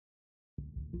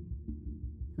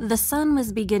The sun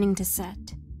was beginning to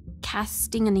set,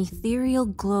 casting an ethereal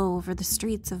glow over the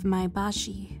streets of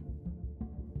Maebashi.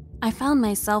 I found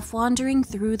myself wandering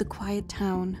through the quiet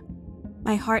town,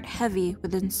 my heart heavy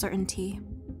with uncertainty.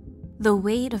 The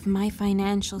weight of my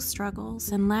financial struggles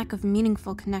and lack of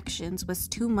meaningful connections was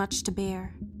too much to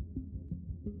bear.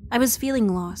 I was feeling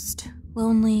lost,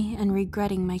 lonely, and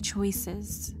regretting my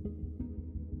choices.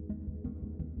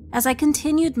 As I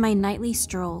continued my nightly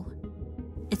stroll,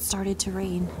 it started to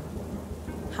rain.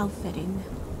 How fitting.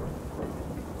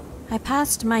 I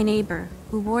passed my neighbor,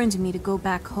 who warned me to go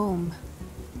back home,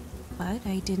 but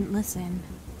I didn't listen.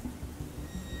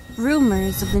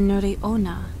 Rumors of the Nure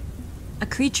Onna, a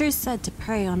creature said to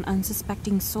prey on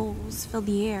unsuspecting souls, filled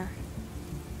the air,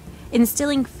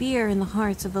 instilling fear in the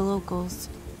hearts of the locals,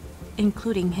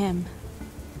 including him.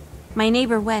 My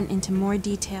neighbor went into more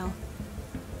detail,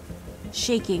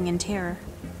 shaking in terror.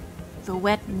 The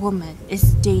wet woman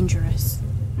is dangerous.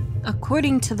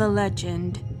 According to the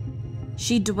legend,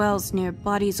 she dwells near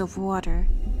bodies of water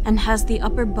and has the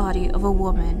upper body of a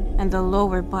woman and the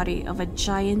lower body of a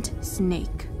giant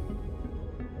snake.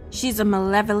 She's a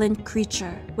malevolent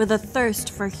creature with a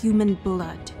thirst for human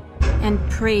blood and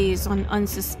preys on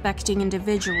unsuspecting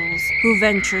individuals who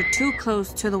venture too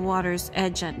close to the water's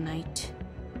edge at night.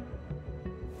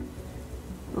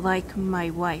 Like my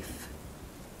wife.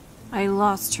 I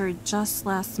lost her just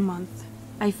last month.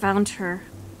 I found her,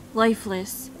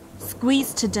 lifeless,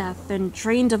 squeezed to death and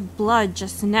drained of blood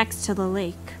just next to the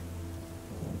lake.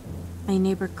 My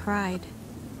neighbor cried.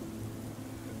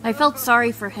 I felt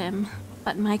sorry for him,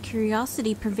 but my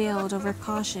curiosity prevailed over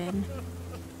caution,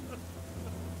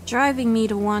 driving me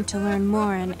to want to learn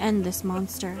more and end this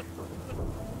monster.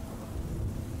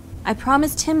 I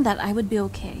promised him that I would be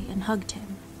okay and hugged him.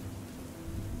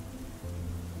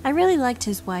 I really liked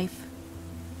his wife.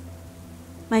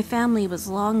 My family was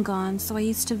long gone, so I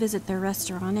used to visit their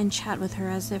restaurant and chat with her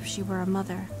as if she were a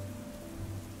mother.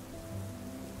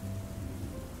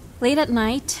 Late at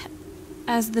night,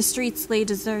 as the streets lay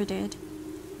deserted,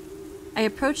 I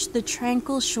approached the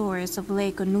tranquil shores of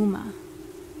Lake Onuma.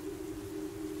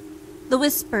 The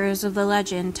whispers of the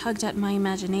legend tugged at my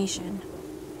imagination,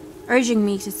 urging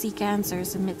me to seek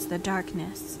answers amidst the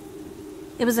darkness.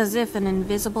 It was as if an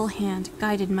invisible hand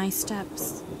guided my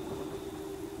steps.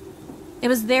 It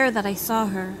was there that I saw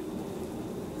her,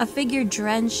 a figure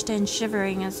drenched and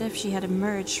shivering as if she had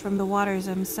emerged from the waters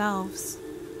themselves.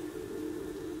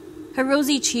 Her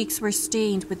rosy cheeks were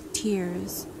stained with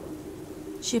tears.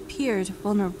 She appeared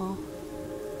vulnerable.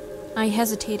 I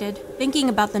hesitated, thinking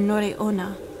about the Nure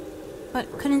Onna,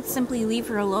 but couldn't simply leave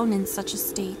her alone in such a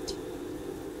state.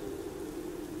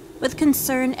 With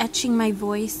concern etching my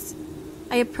voice,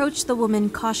 I approached the woman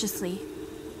cautiously,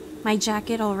 my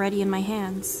jacket already in my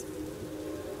hands.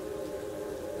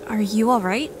 "Are you all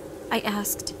right?" I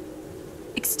asked,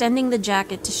 extending the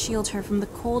jacket to shield her from the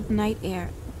cold night air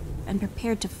and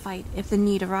prepared to fight if the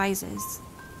need arises.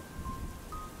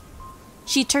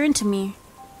 She turned to me,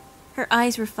 her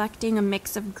eyes reflecting a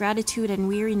mix of gratitude and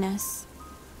weariness.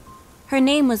 Her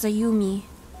name was Ayumi,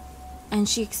 and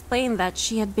she explained that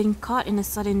she had been caught in a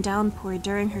sudden downpour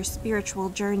during her spiritual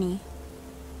journey.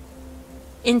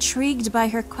 Intrigued by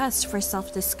her quest for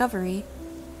self-discovery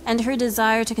and her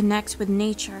desire to connect with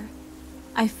nature,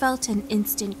 I felt an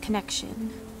instant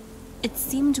connection. It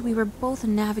seemed we were both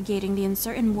navigating the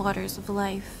uncertain waters of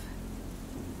life.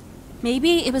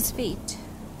 Maybe it was fate,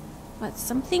 but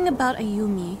something about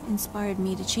Ayumi inspired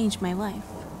me to change my life.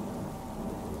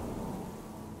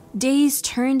 Days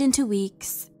turned into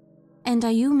weeks, and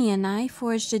Ayumi and I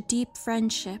forged a deep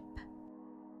friendship.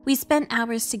 We spent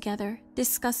hours together,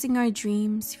 discussing our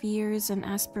dreams, fears, and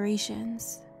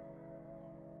aspirations.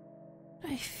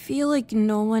 I feel like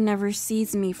no one ever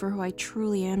sees me for who I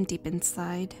truly am deep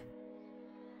inside.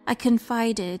 I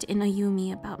confided in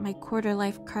Ayumi about my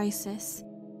quarter-life crisis,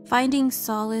 finding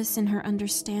solace in her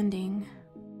understanding.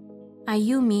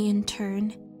 Ayumi, in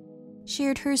turn,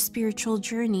 shared her spiritual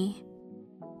journey,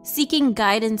 seeking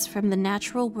guidance from the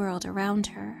natural world around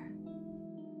her.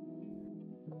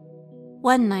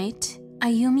 One night,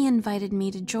 Ayumi invited me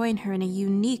to join her in a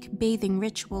unique bathing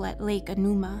ritual at Lake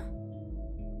Onuma.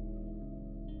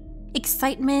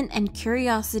 Excitement and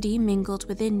curiosity mingled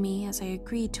within me as I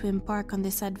agreed to embark on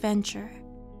this adventure,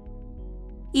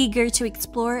 eager to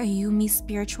explore Ayumi's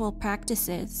spiritual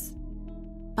practices.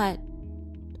 But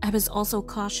I was also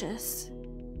cautious.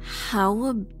 "How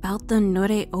about the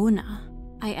Nure Onna?"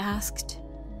 I asked.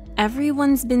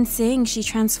 "Everyone's been saying she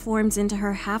transforms into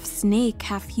her half-snake,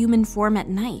 half-human form at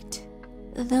night."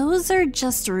 "Those are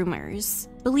just rumors.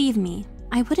 Believe me,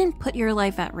 I wouldn't put your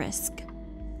life at risk."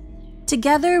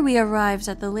 Together we arrived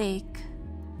at the lake.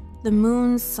 the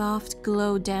moon's soft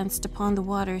glow danced upon the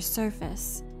water's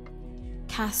surface,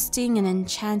 casting an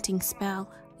enchanting spell.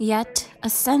 Yet a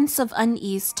sense of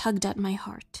unease tugged at my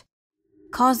heart,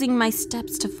 causing my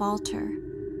steps to falter.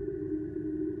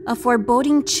 A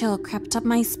foreboding chill crept up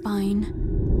my spine,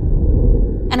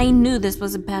 and I knew this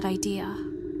was a bad idea.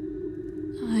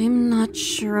 "I'm not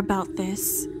sure about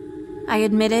this," I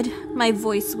admitted, my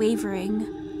voice wavering.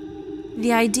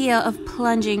 The idea of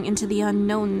plunging into the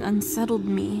unknown unsettled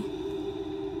me,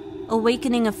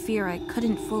 awakening a fear I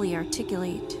couldn't fully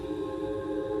articulate.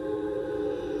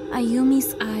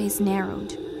 Ayumi's eyes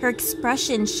narrowed, her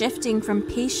expression shifting from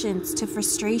patience to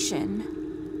frustration.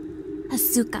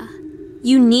 "Asuka,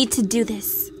 you need to do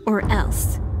this, or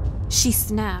else," she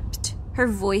snapped, her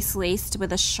voice laced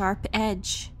with a sharp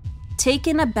edge.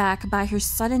 Taken aback by her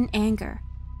sudden anger,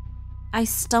 I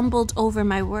stumbled over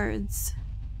my words.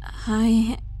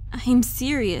 I'm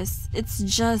serious. It's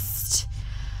just,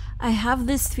 I have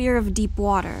this fear of deep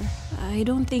water. I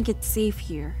don't think it's safe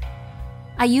here."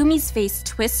 Ayumi's face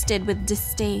twisted with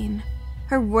disdain,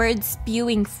 her words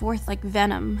spewing forth like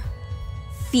venom.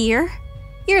 "Fear?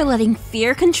 You're letting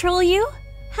fear control you?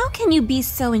 How can you be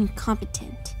so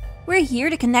incompetent? We're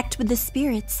here to connect with the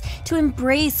spirits, to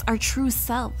embrace our true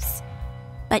selves.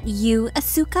 But you,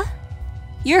 Asuka?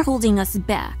 You're holding us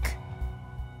back."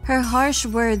 Her harsh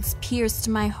words pierced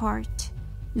my heart,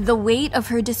 the weight of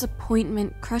her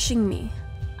disappointment crushing me.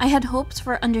 I had hoped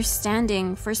for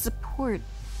understanding, for support,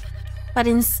 but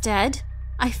instead,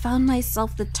 I found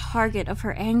myself the target of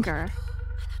her anger,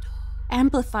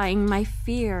 amplifying my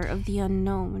fear of the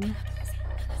unknown.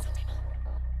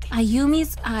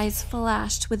 Ayumi's eyes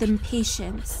flashed with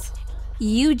impatience.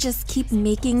 "You just keep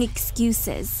making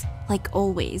excuses, like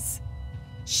always,"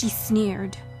 she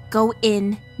sneered. "Go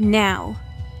in now,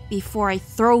 before I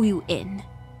throw you in."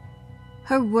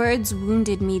 Her words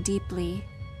wounded me deeply.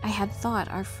 I had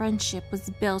thought our friendship was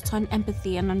built on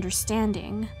empathy and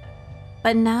understanding.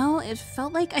 But now it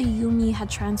felt like Ayumi had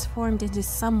transformed into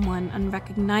someone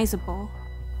unrecognizable.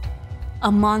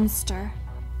 A monster.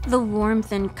 The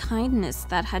warmth and kindness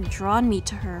that had drawn me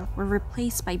to her were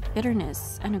replaced by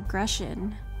bitterness and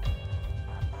aggression.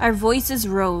 Our voices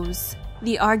rose,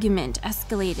 the argument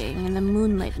escalating in the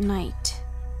moonlit night.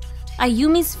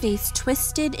 Ayumi's face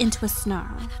twisted into a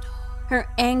snarl, her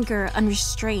anger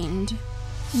unrestrained.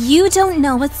 "You don't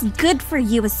know what's good for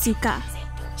you, Asuka,"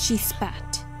 she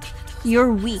spat.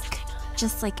 "You're weak,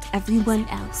 just like everyone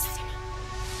else."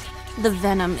 The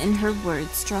venom in her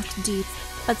words struck deep,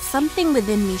 but something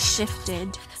within me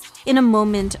shifted. In a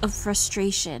moment of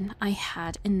frustration, I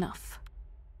had enough.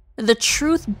 The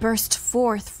truth burst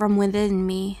forth from within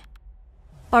me.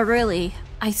 But really,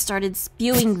 I started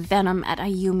spewing venom at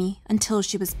Ayumi until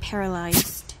she was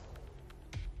paralyzed.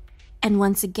 And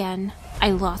once again,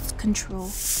 I lost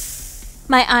control.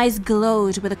 My eyes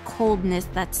glowed with a coldness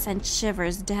that sent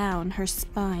shivers down her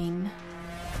spine.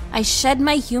 I shed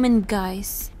my human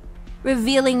guise,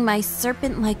 revealing my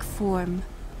serpent-like form.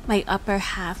 My upper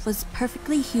half was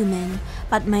perfectly human,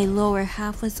 but my lower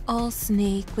half was all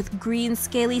snake with green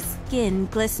scaly skin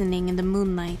glistening in the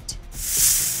moonlight.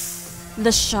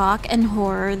 The shock and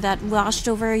horror that washed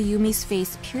over Ayumi's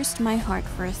face pierced my heart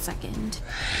for a second.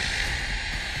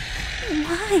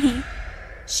 "Why?"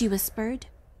 she whispered,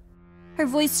 her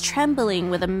voice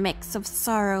trembling with a mix of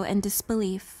sorrow and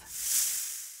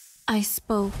disbelief. I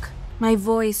spoke, my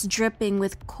voice dripping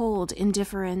with cold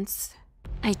indifference.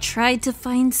 "I tried to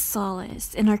find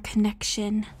solace in our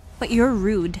connection, but you're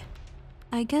rude.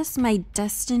 I guess my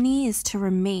destiny is to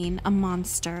remain a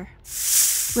monster."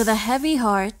 With a heavy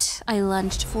heart, I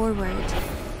lunged forward,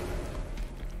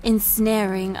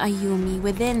 ensnaring Ayumi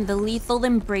within the lethal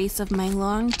embrace of my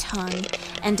long tongue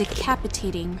and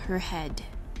decapitating her head.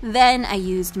 Then I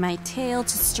used my tail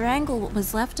to strangle what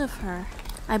was left of her.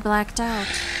 I blacked out.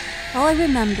 All I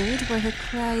remembered were her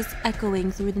cries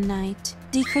echoing through the night,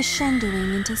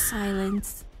 decrescendoing into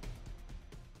silence.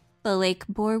 The lake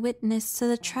bore witness to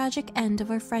the tragic end of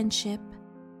our friendship.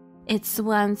 Its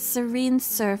once serene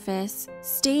surface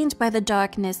stained by the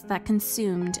darkness that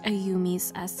consumed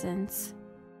Ayumi's essence.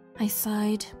 I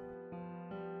sighed.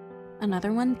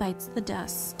 Another one bites the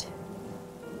dust.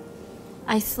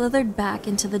 I slithered back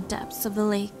into the depths of the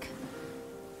lake,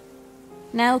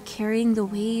 now carrying the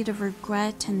weight of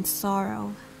regret and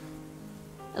sorrow.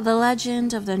 The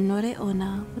legend of the Nure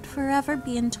Onna would forever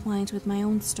be entwined with my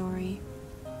own story.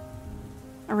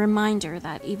 A reminder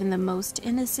that even the most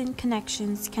innocent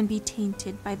connections can be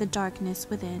tainted by the darkness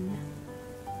within.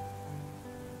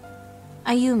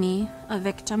 Ayumi, a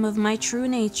victim of my true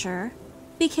nature,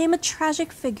 became a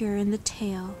tragic figure in the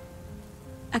tale.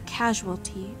 a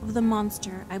casualty of the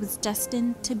monster I was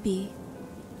destined to be.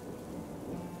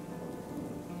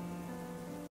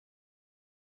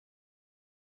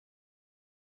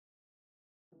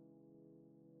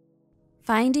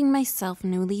 Finding myself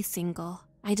newly single,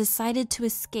 I decided to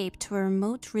escape to a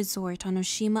remote resort on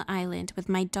Oshima Island with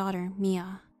my daughter,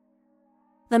 Mia.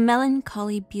 The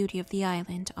melancholy beauty of the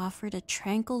island offered a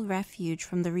tranquil refuge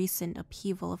from the recent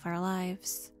upheaval of our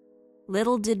lives.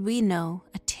 Little did we know,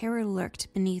 a terror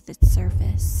lurked beneath its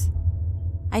surface.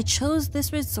 I chose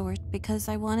this resort because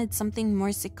I wanted something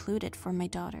more secluded for my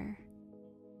daughter.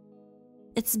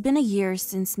 It's been a year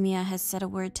since Mia has said a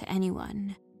word to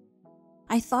anyone.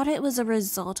 I thought it was a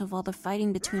result of all the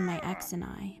fighting between my ex and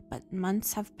I, but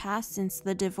months have passed since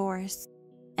the divorce,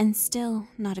 and still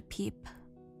not a peep.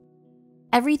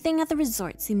 Everything at the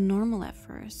resort seemed normal at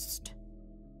first.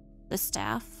 The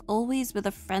staff, always with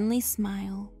a friendly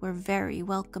smile, were very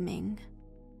welcoming.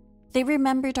 They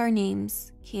remembered our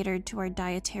names, catered to our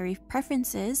dietary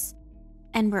preferences,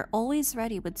 and were always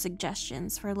ready with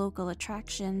suggestions for local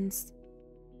attractions.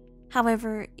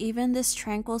 However, even this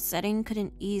tranquil setting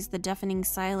couldn't ease the deafening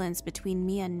silence between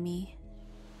Mia and me.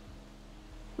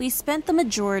 We spent the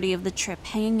majority of the trip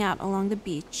hanging out along the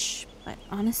beach, but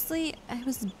honestly, I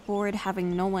was bored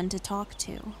having no one to talk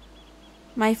to.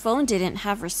 My phone didn't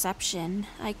have reception.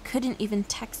 I couldn't even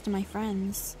text my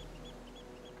friends.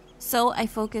 So I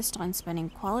focused on spending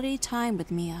quality time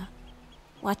with Mia,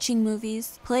 watching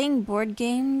movies, playing board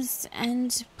games,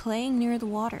 and playing near the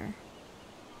water.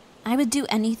 I would do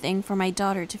anything for my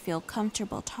daughter to feel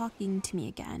comfortable talking to me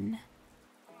again.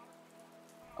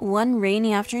 One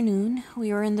rainy afternoon,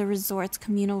 we were in the resort's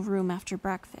communal room after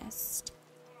breakfast.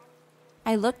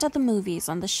 I looked at the movies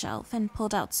on the shelf and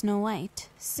pulled out Snow White,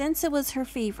 since it was her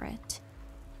favorite.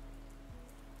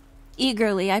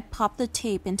 Eagerly, I popped the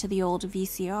tape into the old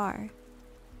VCR.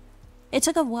 It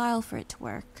took a while for it to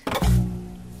work.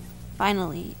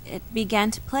 Finally, it began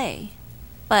to play.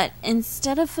 But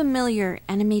instead of familiar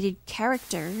animated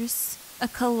characters, a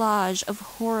collage of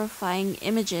horrifying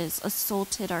images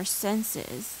assaulted our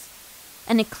senses.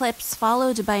 An eclipse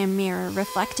followed by a mirror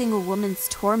reflecting a woman's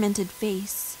tormented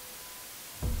face.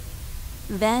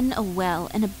 Then a well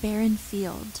in a barren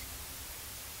field.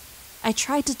 I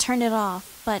tried to turn it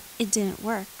off, but it didn't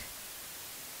work.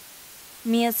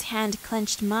 Mia's hand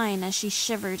clenched mine as she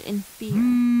shivered in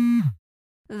fear.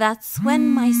 That's when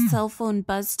my cell phone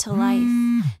buzzed to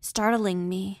life, startling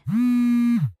me.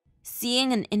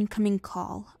 Seeing an incoming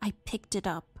call, I picked it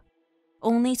up,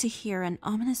 only to hear an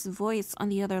ominous voice on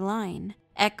the other line,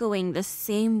 echoing the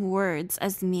same words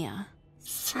as Mia.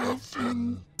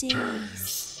 7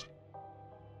 days.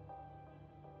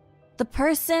 The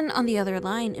person on the other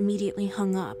line immediately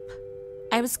hung up.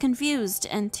 I was confused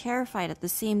and terrified at the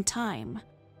same time.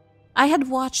 I had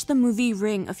watched the movie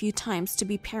Ring a few times to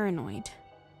be paranoid.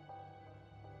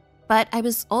 But I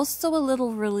was also a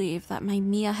little relieved that my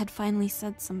Mia had finally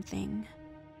said something.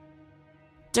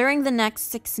 During the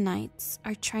next 6 nights,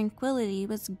 our tranquility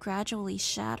was gradually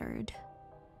shattered.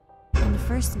 On the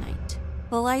first night,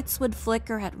 the lights would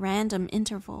flicker at random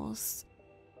intervals.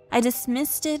 I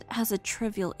dismissed it as a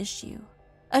trivial issue,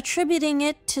 attributing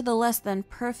it to the less than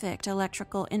perfect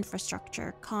electrical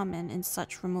infrastructure common in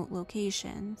such remote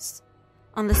locations.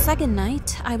 On the second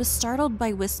night, I was startled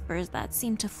by whispers that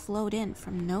seemed to float in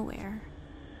from nowhere.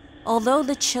 Although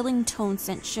the chilling tone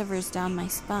sent shivers down my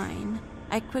spine,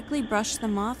 I quickly brushed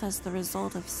them off as the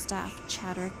result of staff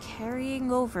chatter carrying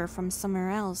over from somewhere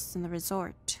else in the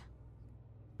resort.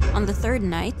 On the third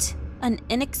night, an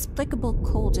inexplicable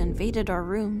cold invaded our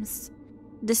rooms.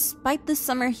 Despite the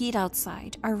summer heat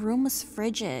outside, our room was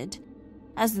frigid,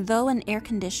 as though an air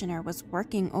conditioner was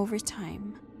working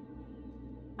overtime.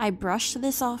 I brushed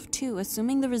this off too,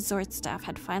 assuming the resort staff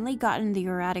had finally gotten the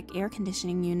erratic air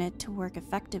conditioning unit to work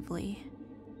effectively.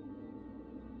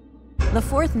 The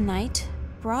fourth night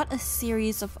brought a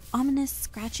series of ominous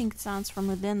scratching sounds from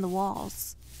within the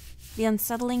walls. The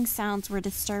unsettling sounds were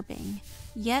disturbing,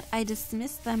 yet I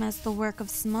dismissed them as the work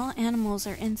of small animals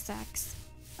or insects,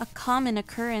 a common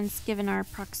occurrence given our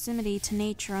proximity to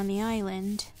nature on the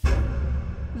island.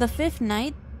 The fifth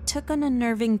night took an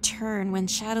unnerving turn when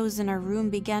shadows in our room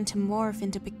began to morph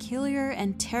into peculiar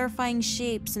and terrifying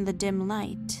shapes in the dim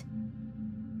light.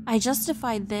 I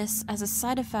justified this as a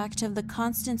side effect of the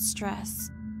constant stress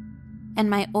and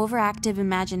my overactive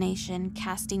imagination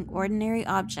casting ordinary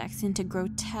objects into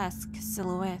grotesque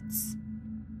silhouettes.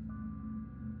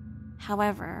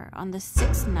 However, on the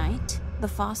 6th night, the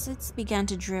faucets began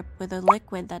to drip with a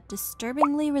liquid that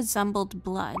disturbingly resembled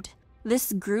blood.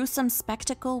 This gruesome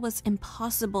spectacle was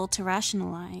impossible to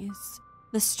rationalize.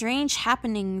 The strange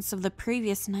happenings of the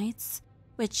previous nights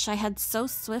which I had so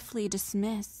swiftly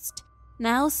dismissed,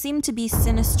 now seemed to be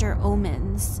sinister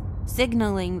omens,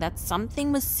 signaling that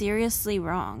something was seriously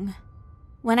wrong.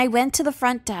 When I went to the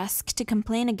front desk to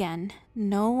complain again,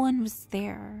 no one was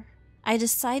there. I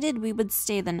decided we would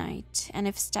stay the night, and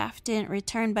if staff didn't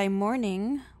return by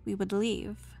morning, we would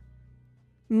leave.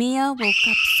 Mia woke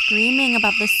up screaming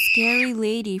about the scary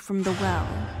lady from the well.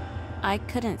 I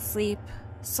couldn't sleep,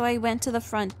 so I went to the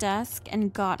front desk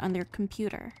and got on their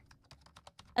computer.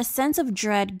 A sense of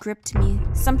dread gripped me.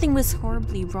 Something was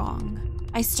horribly wrong.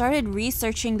 I started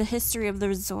researching the history of the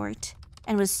resort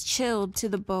and was chilled to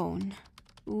the bone.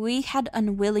 We had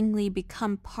unwillingly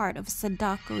become part of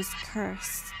Sadako's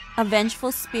curse, a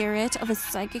vengeful spirit of a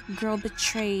psychic girl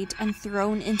betrayed and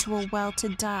thrown into a well to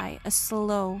die a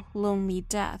slow, lonely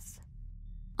death.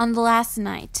 On the last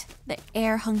night, the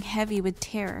air hung heavy with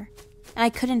terror, and I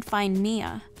couldn't find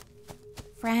Mia.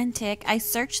 Frantic, I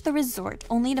searched the resort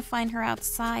only to find her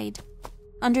outside,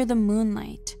 under the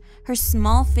moonlight, her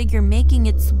small figure making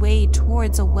its way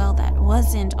towards a well that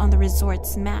wasn't on the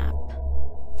resort's map.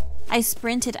 I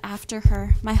sprinted after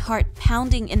her, my heart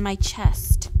pounding in my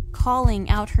chest, calling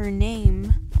out her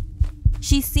name.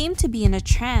 She seemed to be in a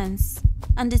trance,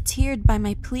 undeterred by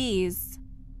my pleas.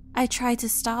 I tried to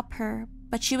stop her,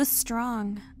 but she was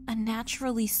strong,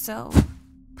 unnaturally so,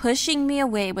 pushing me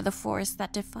away with a force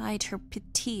that defied her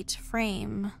petite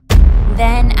frame.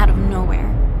 Then, out of nowhere,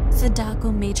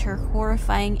 Sadako made her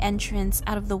horrifying entrance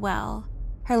out of the well,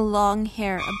 her long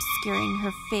hair obscuring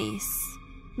her face.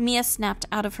 Mia snapped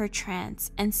out of her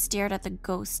trance and stared at the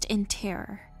ghost in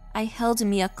terror. I held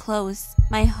Mia close,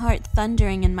 my heart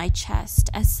thundering in my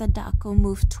chest as Sadako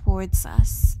moved towards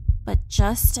us. But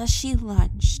just as she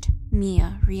lunged,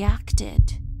 Mia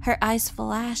reacted. Her eyes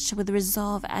flashed with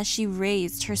resolve as she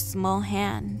raised her small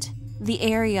hand. The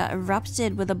area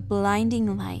erupted with a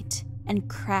blinding light and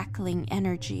crackling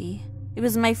energy. It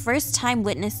was my first time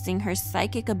witnessing her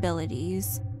psychic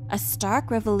abilities, a stark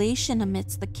revelation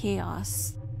amidst the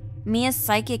chaos. Mia's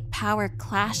psychic power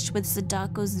clashed with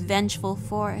Sadako's vengeful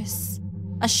force.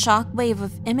 A shockwave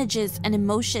of images and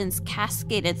emotions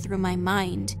cascaded through my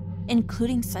mind,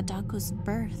 including Sadako's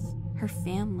birth, her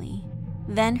family,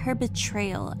 then her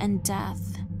betrayal and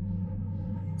death.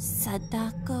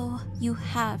 Sadako, you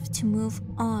have to move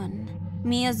on.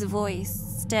 Mia's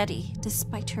voice, steady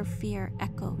despite her fear,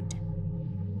 echoed.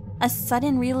 A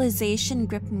sudden realization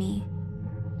gripped me.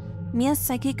 Mia's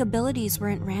psychic abilities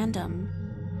weren't random.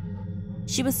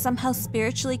 She was somehow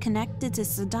spiritually connected to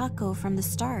Sadako from the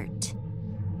start.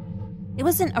 It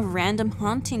wasn't a random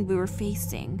haunting we were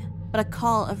facing, but a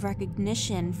call of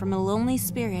recognition from a lonely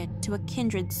spirit to a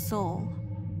kindred soul.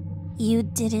 You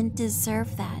didn't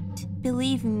deserve that,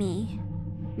 believe me,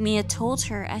 Mia told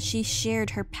her as she shared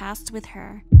her past with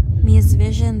her. Mia's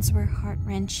visions were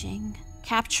heart-wrenching,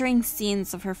 capturing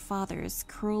scenes of her father's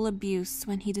cruel abuse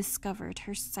when he discovered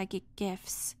her psychic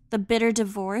gifts, the bitter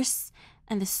divorce,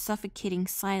 and the suffocating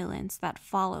silence that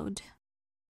followed.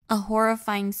 A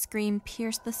horrifying scream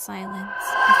pierced the silence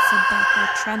as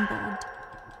Sadako trembled.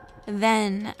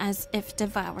 Then, as if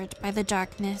devoured by the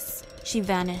darkness, she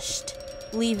vanished,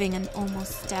 leaving an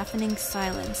almost deafening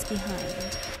silence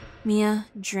behind. Mia,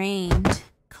 drained,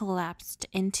 collapsed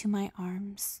into my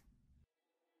arms.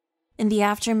 In the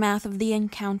aftermath of the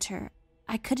encounter,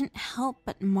 I couldn't help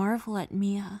but marvel at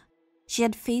Mia. She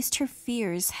had faced her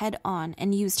fears head-on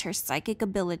and used her psychic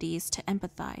abilities to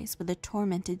empathize with a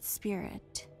tormented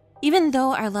spirit. Even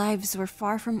though our lives were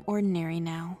far from ordinary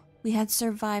now, we had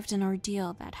survived an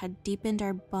ordeal that had deepened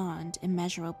our bond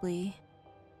immeasurably.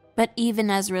 But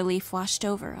even as relief washed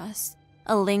over us,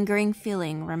 a lingering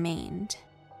feeling remained.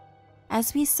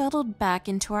 As we settled back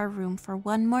into our room for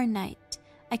one more night,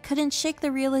 I couldn't shake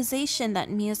the realization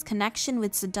that Mia's connection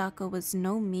with Sadako was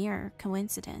no mere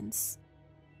coincidence.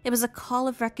 It was a call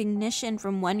of recognition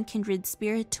from one kindred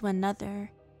spirit to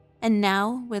another, and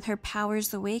now, with her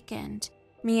powers awakened,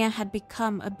 Mia had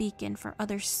become a beacon for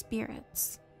other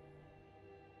spirits.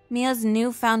 Mia's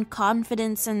newfound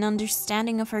confidence and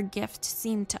understanding of her gift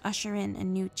seemed to usher in a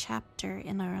new chapter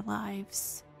in our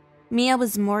lives. Mia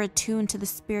was more attuned to the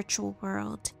spiritual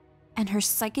world, and her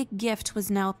psychic gift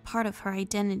was now a part of her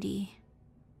identity.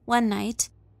 One night,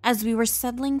 as we were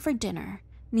settling for dinner,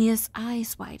 Mia's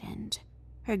eyes widened,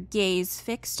 her gaze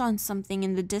fixed on something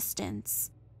in the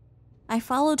distance. I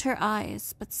followed her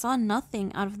eyes, but saw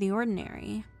nothing out of the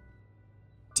ordinary.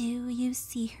 Do you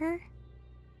see her?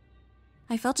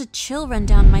 I felt a chill run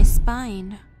down my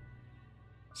spine.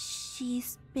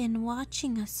 She's been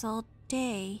watching us all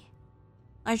day.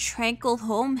 Our tranquil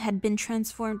home had been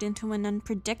transformed into an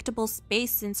unpredictable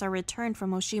space since our return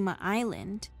from Oshima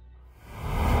Island.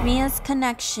 Mia's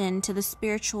connection to the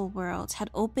spiritual world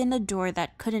had opened a door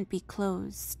that couldn't be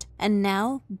closed, and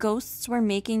now ghosts were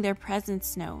making their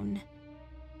presence known.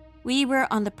 We were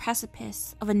on the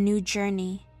precipice of a new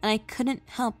journey, and I couldn't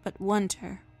help but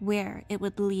wonder where it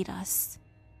would lead us.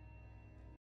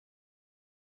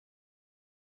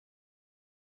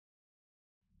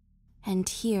 And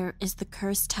here is the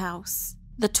cursed house.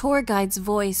 The tour guide's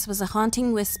voice was a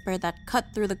haunting whisper that cut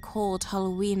through the cold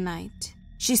Halloween night.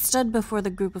 She stood before the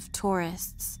group of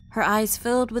tourists, her eyes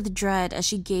filled with dread as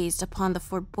she gazed upon the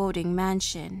foreboding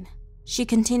mansion. She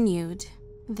continued,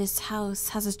 "This house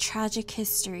has a tragic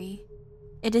history.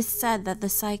 It is said that the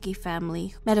Saiki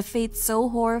family met a fate so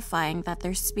horrifying that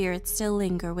their spirits still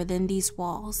linger within these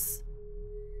walls.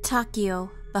 Takio,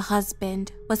 the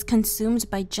husband, was consumed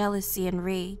by jealousy and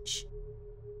rage,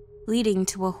 leading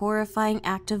to a horrifying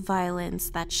act of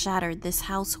violence that shattered this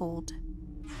household.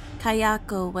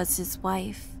 Kayako was his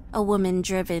wife, a woman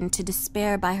driven to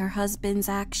despair by her husband's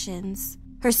actions.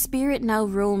 Her spirit now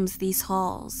roams these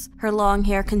halls, her long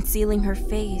hair concealing her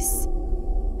face,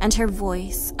 and her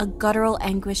voice a guttural,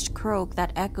 anguished croak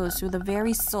that echoes through the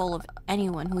very soul of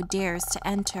anyone who dares to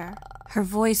enter. Her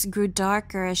voice grew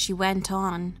darker as she went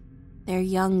on. Their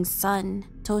young son,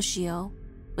 Toshio,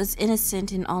 was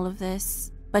innocent in all of this,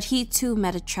 but he too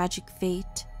met a tragic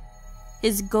fate.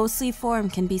 His ghostly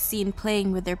form can be seen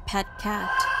playing with their pet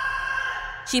cat."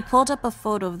 She pulled up a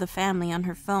photo of the family on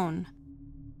her phone.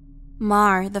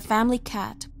 Mar, the family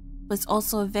cat, was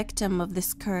also a victim of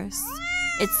this curse.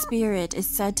 Its spirit is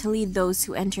said to lead those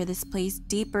who enter this place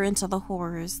deeper into the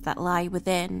horrors that lie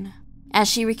within. As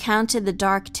she recounted the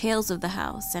dark tales of the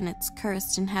house and its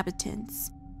cursed inhabitants,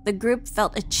 the group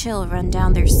felt a chill run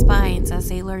down their spines as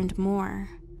they learned more.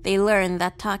 They learned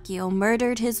that Takio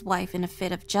murdered his wife in a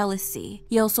fit of jealousy.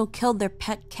 He also killed their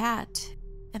pet cat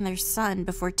and their son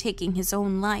before taking his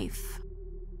own life.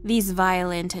 These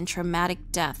violent and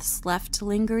traumatic deaths left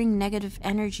lingering negative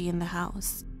energy in the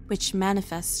house, which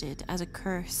manifested as a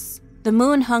curse. The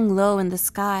moon hung low in the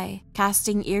sky,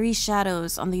 casting eerie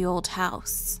shadows on the old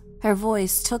house. Her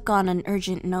voice took on an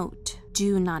urgent note.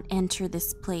 "Do not enter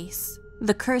this place.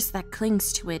 The curse that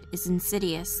clings to it is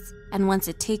insidious, and once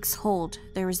it takes hold,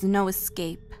 there is no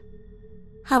escape."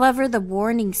 However, the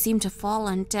warning seemed to fall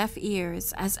on deaf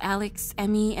ears as Alex,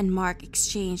 Emmy, and Mark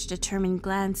exchanged determined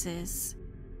glances.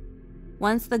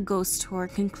 Once the ghost tour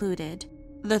concluded,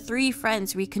 the three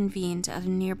friends reconvened at a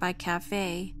nearby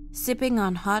cafe, sipping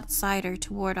on hot cider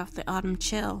to ward off the autumn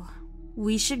chill.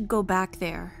 "We should go back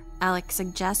there," Alex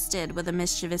suggested with a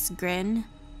mischievous grin.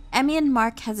 Emmy and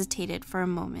Mark hesitated for a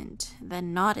moment,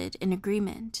 then nodded in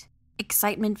agreement.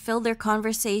 Excitement filled their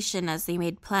conversation as they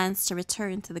made plans to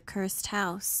return to the cursed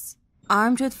house.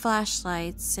 Armed with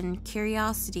flashlights and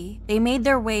curiosity, they made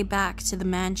their way back to the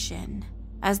mansion.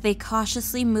 As they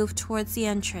cautiously moved towards the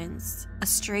entrance, a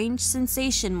strange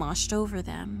sensation washed over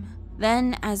them.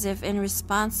 Then, as if in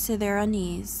response to their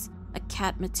unease, a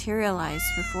cat materialized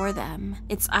before them.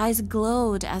 Its eyes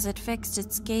glowed as it fixed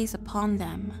its gaze upon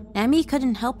them. Emmy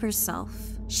couldn't help herself.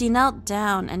 She knelt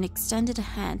down and extended a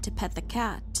hand to pet the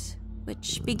cat,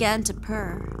 which began to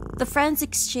purr. The friends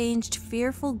exchanged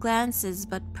fearful glances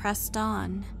but pressed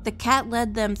on. The cat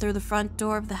led them through the front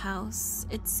door of the house,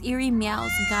 its eerie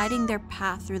meows guiding their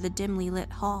path through the dimly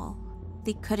lit hall.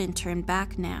 They couldn't turn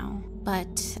back now,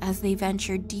 but as they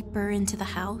ventured deeper into the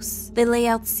house, the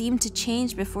layout seemed to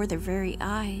change before their very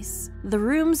eyes. The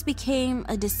rooms became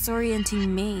a disorienting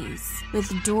maze,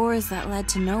 with doors that led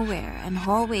to nowhere and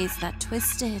hallways that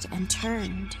twisted and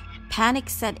turned. Panic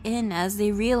set in as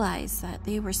they realized that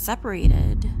they were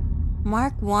separated.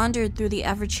 Mark wandered through the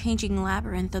ever-changing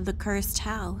labyrinth of the cursed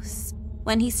house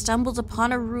when he stumbled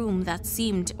upon a room that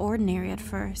seemed ordinary at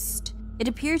first. It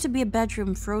appeared to be a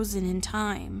bedroom frozen in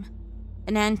time.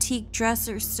 An antique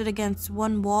dresser stood against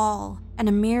one wall, and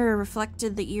a mirror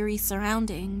reflected the eerie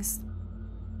surroundings.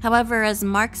 However, as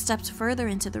Mark stepped further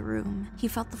into the room, he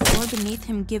felt the floor beneath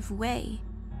him give way,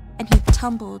 and he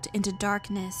tumbled into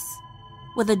darkness.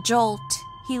 With a jolt,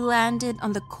 he landed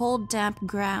on the cold, damp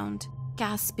ground,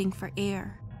 gasping for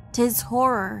air. To his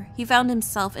horror, he found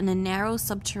himself in a narrow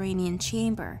subterranean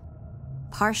chamber,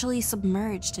 partially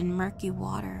submerged in murky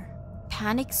water.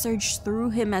 Panic surged through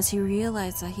him as he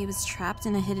realized that he was trapped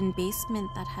in a hidden basement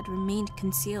that had remained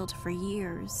concealed for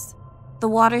years. The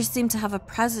water seemed to have a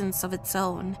presence of its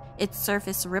own, its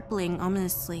surface rippling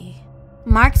ominously.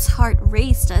 Mark's heart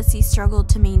raced as he struggled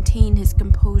to maintain his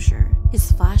composure,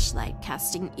 his flashlight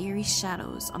casting eerie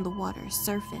shadows on the water's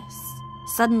surface.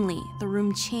 Suddenly, the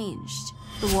room changed.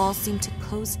 The walls seemed to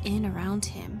close in around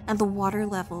him, and the water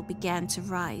level began to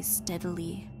rise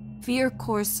steadily. Fear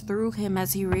coursed through him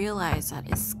as he realized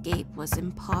that escape was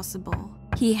impossible.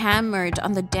 He hammered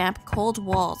on the damp, cold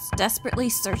walls, desperately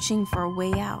searching for a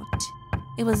way out.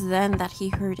 It was then that he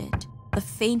heard it, the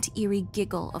faint, eerie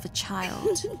giggle of a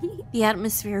child. The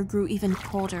atmosphere grew even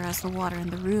colder as the water in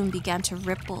the room began to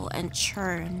ripple and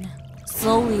churn.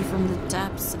 Slowly from the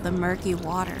depths of the murky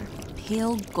water, a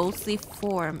pale, ghostly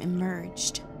form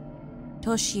emerged.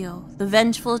 Toshio, the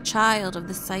vengeful child of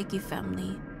the Psyche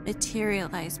family,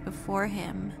 materialized before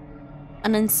him.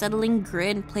 An unsettling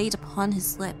grin played upon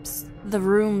his lips. The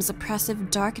room's oppressive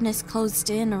darkness closed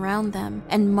in around them,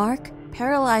 and Mark,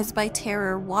 paralyzed by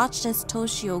terror, watched as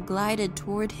Toshio glided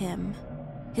toward him.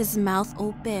 His mouth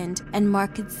opened, and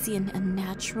Mark could see an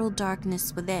unnatural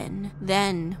darkness within.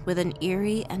 Then, with an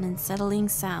eerie and unsettling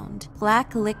sound,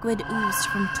 black liquid oozed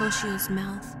from Toshio's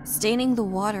mouth, staining the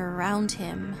water around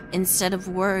him. Instead of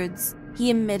words, he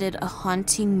emitted a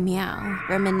haunting meow,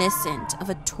 reminiscent of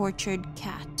a tortured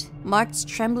cat. Mark's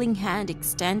trembling hand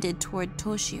extended toward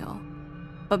Toshio,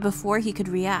 but before he could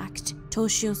react,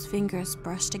 Toshio's fingers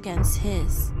brushed against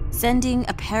his, sending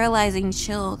a paralyzing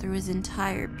chill through his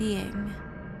entire being.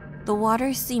 The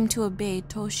water seemed to obey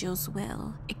Toshio's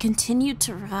will. It continued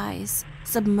to rise,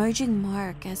 submerging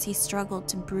Mark as he struggled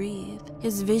to breathe,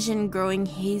 his vision growing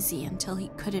hazy until he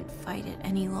couldn't fight it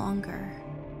any longer.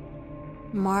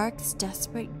 Mark's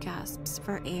desperate gasps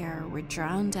for air were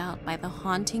drowned out by the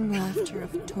haunting laughter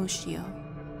of Toshio.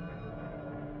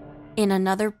 In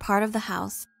another part of the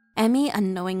house, Emmy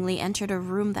unknowingly entered a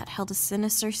room that held a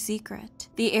sinister secret.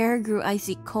 The air grew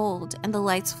icy cold, and the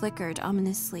lights flickered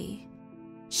ominously.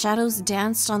 Shadows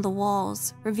danced on the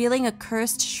walls, revealing a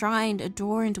cursed shrine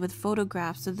adorned with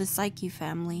photographs of the Psyche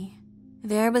family.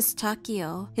 There was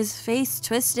Takeo, his face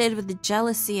twisted with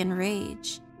jealousy and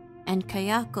rage, and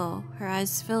Kayako, her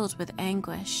eyes filled with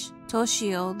anguish.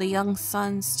 Toshio, the young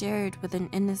son, stared with an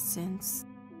innocence.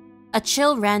 A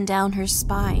chill ran down her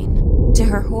spine. To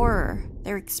her horror,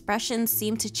 their expressions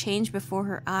seemed to change before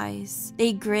her eyes.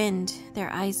 They grinned, their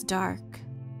eyes dark.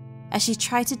 As she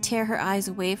tried to tear her eyes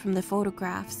away from the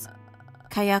photographs,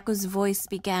 Kayako's voice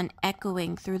began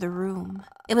echoing through the room.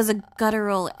 It was a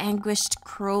guttural, anguished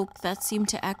croak that seemed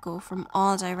to echo from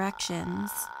all directions.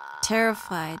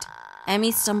 Terrified,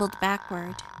 Emmy stumbled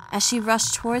backward. As she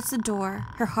rushed towards the door,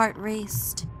 her heart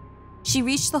raced. She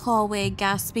reached the hallway,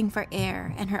 gasping for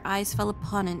air, and her eyes fell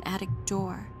upon an attic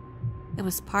door. It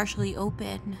was partially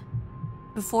open.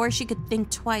 Before she could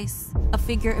think twice, a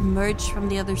figure emerged from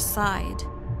the other side.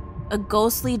 A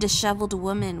ghostly, disheveled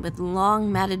woman with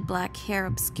long, matted black hair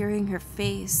obscuring her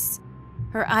face.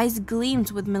 Her eyes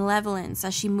gleamed with malevolence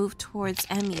as she moved towards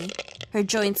Emmy, her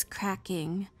joints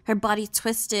cracking, her body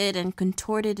twisted and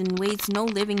contorted in ways no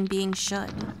living being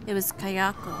should. It was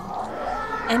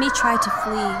Kayako. Emmy tried to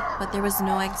flee, but there was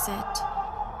no exit.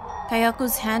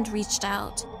 Kayako's hand reached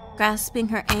out, grasping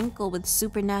her ankle with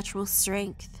supernatural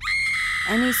strength.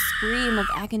 Emmy's scream of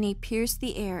agony pierced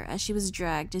the air as she was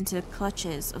dragged into the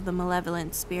clutches of the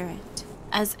malevolent spirit.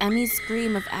 As Emmy's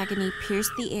scream of agony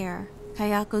pierced the air,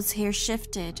 Kayako's hair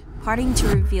shifted, parting to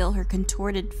reveal her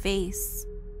contorted face.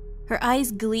 Her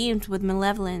eyes gleamed with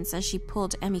malevolence as she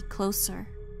pulled Emmy closer.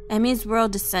 Emmy's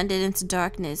world descended into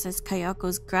darkness as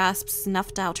Kayako's grasp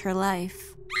snuffed out her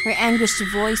life, her anguished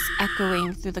voice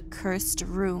echoing through the cursed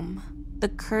room. The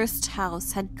cursed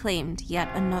house had claimed yet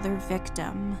another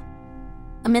victim.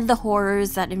 Amid the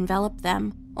horrors that enveloped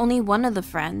them, only one of the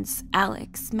friends,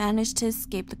 Alex, managed to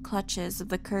escape the clutches of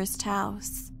the cursed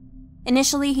house.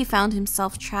 Initially, he found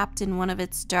himself trapped in one of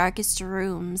its darkest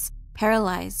rooms,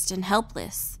 paralyzed and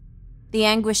helpless. The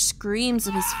anguished screams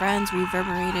of his friends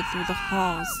reverberated through the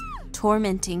halls,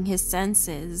 tormenting his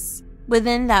senses.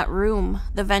 Within that room,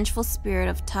 the vengeful spirit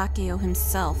of Takeo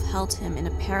himself held him in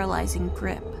a paralyzing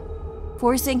grip,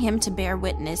 forcing him to bear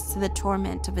witness to the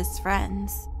torment of his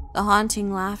friends. The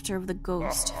haunting laughter of the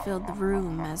ghost filled the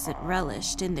room as it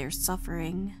relished in their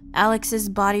suffering. Alex's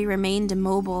body remained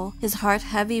immobile, his heart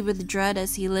heavy with dread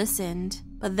as he listened.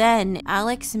 But then,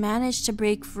 Alex managed to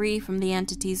break free from the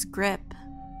entity's grip.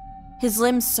 His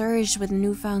limbs surged with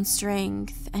newfound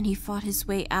strength, and he fought his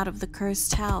way out of the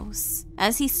cursed house.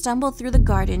 As he stumbled through the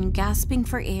garden, gasping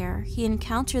for air, he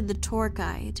encountered the tour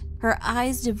guide, her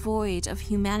eyes devoid of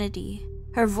humanity.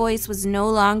 Her voice was no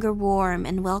longer warm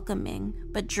and welcoming,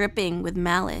 but dripping with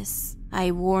malice.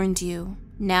 "I warned you.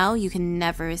 Now you can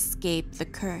never escape the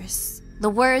curse." The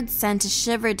words sent a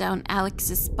shiver down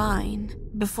Alex's spine.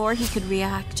 Before he could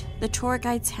react, the tour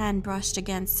guide's hand brushed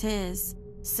against his,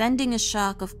 sending a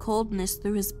shock of coldness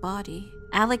through his body.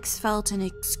 Alex felt an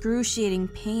excruciating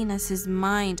pain as his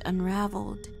mind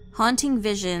unraveled. Haunting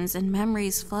visions and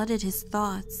memories flooded his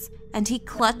thoughts, and he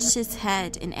clutched his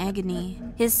head in agony.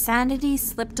 His sanity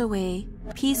slipped away,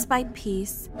 piece by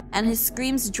piece, and his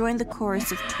screams joined the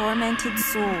chorus of tormented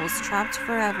souls trapped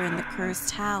forever in the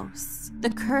cursed house. The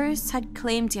curse had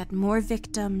claimed yet more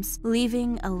victims,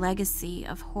 leaving a legacy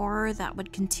of horror that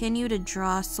would continue to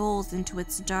draw souls into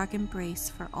its dark embrace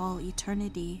for all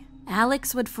eternity.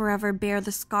 Alex would forever bear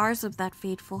the scars of that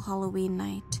fateful Halloween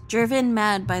night, driven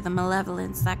mad by the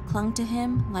malevolence that clung to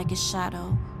him like a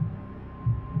shadow.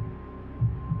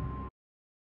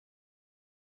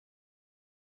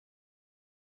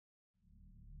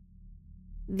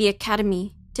 The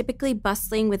academy, typically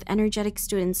bustling with energetic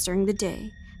students during the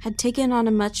day, had taken on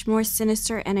a much more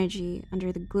sinister energy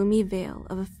under the gloomy veil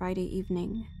of a Friday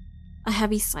evening. A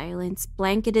heavy silence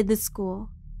blanketed the school,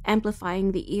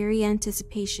 amplifying the eerie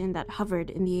anticipation that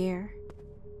hovered in the air.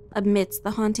 Amidst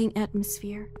the haunting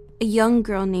atmosphere, a young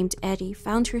girl named Eddie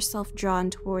found herself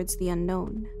drawn towards the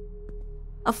unknown.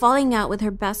 A falling out with her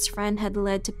best friend had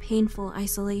led to painful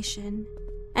isolation,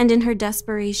 and in her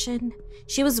desperation,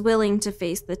 she was willing to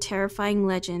face the terrifying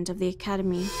legend of the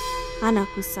academy,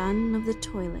 Hanako-san of the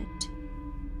toilet.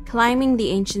 Climbing the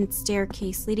ancient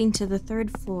staircase leading to the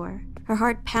 3rd floor, her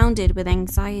heart pounded with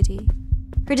anxiety.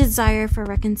 Her desire for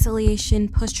reconciliation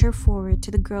pushed her forward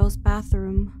to the girls'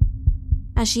 bathroom.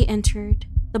 As she entered,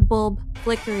 the bulb,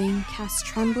 flickering, cast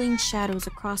trembling shadows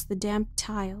across the damp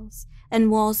tiles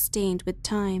and walls stained with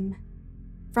time.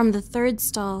 From the 3rd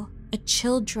stall, a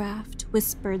chill draft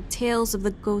whispered tales of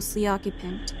the ghostly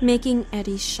occupant, making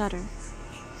Eddie shudder.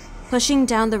 Pushing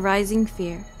down the rising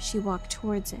fear, she walked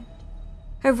towards it.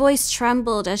 Her voice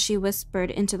trembled as she whispered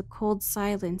into the cold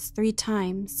silence 3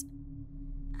 times.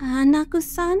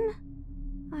 "Hanako-san?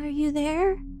 Are you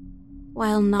there?"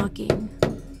 While knocking.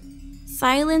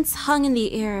 Silence hung in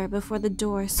the air before the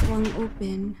door swung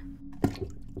open.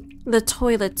 The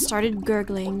toilet started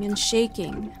gurgling and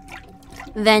shaking.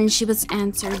 Then she was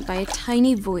answered by a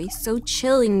tiny voice so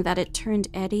chilling that it turned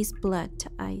Eddie's blood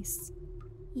to ice.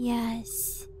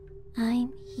 "Yes,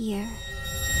 I'm here."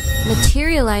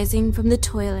 Materializing from the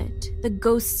toilet, the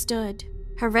ghost stood.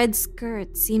 Her red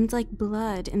skirt seemed like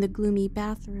blood in the gloomy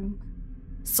bathroom.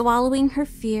 Swallowing her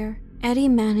fear, Eddie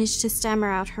managed to stammer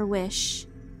out her wish.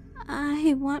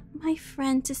 "I want my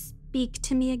friend to speak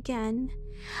to me again.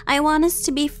 I want us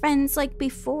to be friends like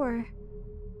before.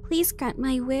 Please grant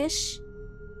my wish."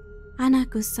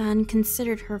 Hanako-san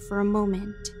considered her for a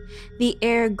moment, the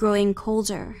air growing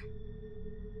colder.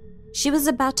 She was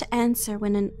about to answer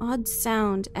when an odd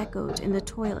sound echoed in the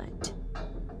toilet.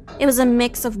 It was a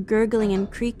mix of gurgling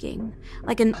and creaking,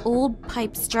 like an old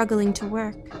pipe struggling to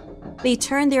work. They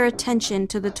turned their attention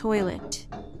to the toilet.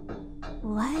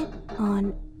 "What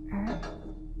on earth?"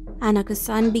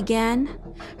 Hanako-san began,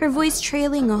 her voice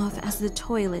trailing off as the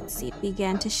toilet seat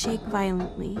began to shake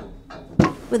violently.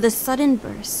 With a sudden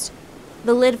burst,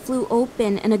 the lid flew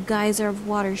open and a geyser of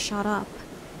water shot up,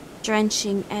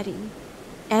 drenching Eddie.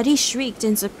 Eddie shrieked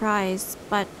in surprise,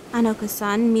 but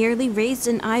Hanako-san merely raised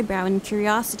an eyebrow in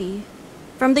curiosity.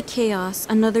 From the chaos,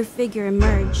 another figure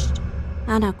emerged.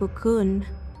 Hanako Kun,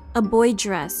 a boy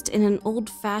dressed in an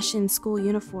old-fashioned school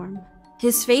uniform.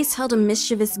 His face held a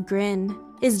mischievous grin,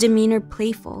 his demeanor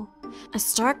playful, a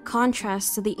stark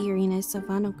contrast to the eeriness of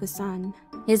Hanako-san.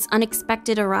 His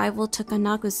unexpected arrival took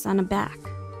Hanako-san aback.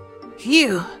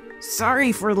 Phew,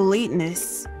 sorry for the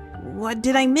lateness. What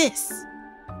did I miss?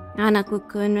 Hanako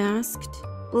Kun asked,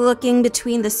 looking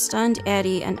between the stunned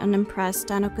Eddie and unimpressed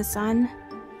Hanako-san.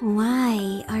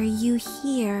 "Why are you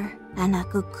here,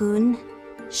 Hanako Kun?"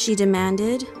 she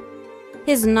demanded.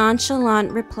 His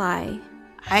nonchalant reply,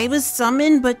 I was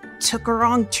summoned but took a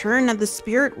wrong turn at the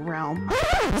spirit realm,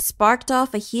 sparked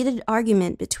off a heated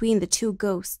argument between the two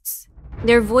ghosts.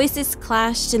 Their voices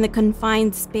clashed in the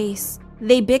confined space.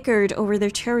 They bickered over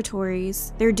their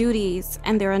territories, their duties,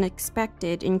 and their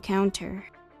unexpected encounter.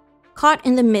 Caught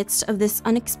in the midst of this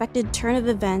unexpected turn of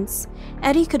events,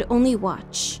 Eddie could only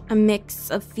watch, a mix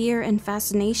of fear and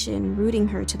fascination rooting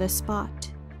her to the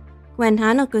spot. When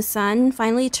Hanako-san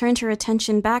finally turned her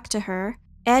attention back to her,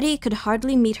 Eddie could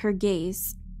hardly meet her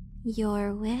gaze.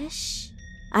 "Your wish?"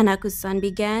 Hanako-san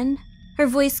began, her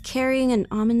voice carrying an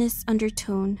ominous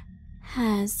undertone.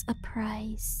 "Has a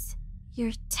price.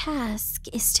 Your task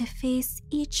is to face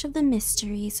each of the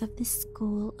mysteries of this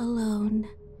school alone.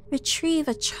 Retrieve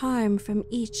a charm from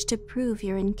each to prove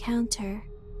your encounter.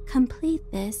 Complete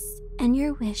this, and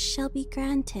your wish shall be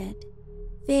granted.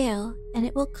 Fail, and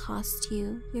it will cost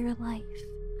you your life."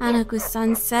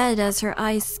 Hanako-san said as her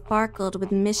eyes sparkled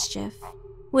with mischief.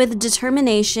 With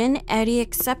determination, Eddie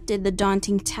accepted the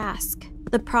daunting task.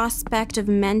 The prospect of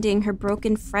mending her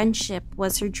broken friendship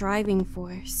was her driving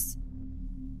force.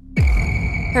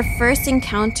 Her first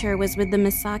encounter was with the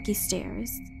Misaki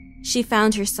stairs. She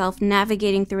found herself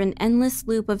navigating through an endless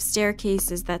loop of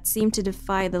staircases that seemed to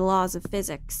defy the laws of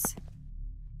physics.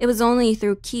 It was only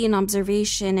through keen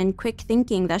observation and quick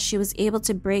thinking that she was able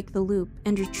to break the loop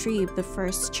and retrieve the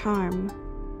first charm.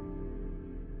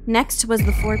 Next was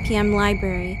the 4 p.m.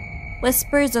 library.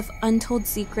 Whispers of untold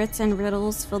secrets and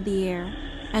riddles filled the air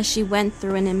as she went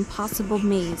through an impossible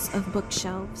maze of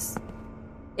bookshelves.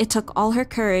 It took all her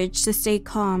courage to stay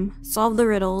calm, solve the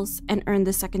riddles, and earn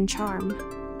the second charm.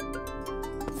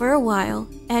 For a while,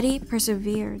 Eddie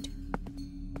persevered.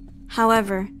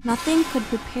 However, nothing could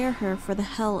prepare her for the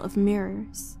hell of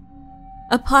mirrors.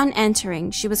 Upon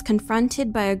entering, she was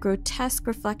confronted by a grotesque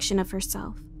reflection of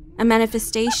herself, a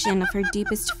manifestation of her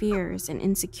deepest fears and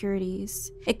insecurities.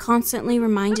 It constantly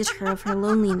reminded her of her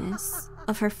loneliness,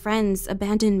 of her friends'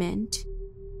 abandonment.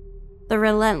 The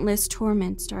relentless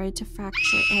torment started to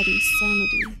fracture Eddie's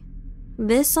sanity.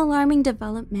 This alarming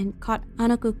development caught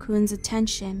Hanako Kun's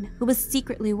attention, who was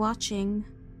secretly watching.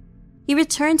 He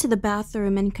returned to the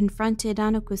bathroom and confronted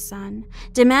Hanako-san,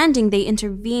 demanding they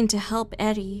intervene to help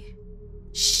Eddie.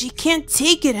 She can't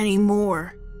take it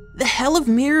anymore. The hell of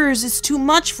mirrors is too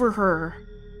much for her,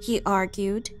 he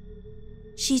argued.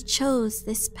 She chose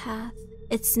this path.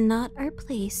 It's not our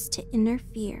place to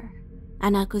interfere.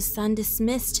 Hanako-san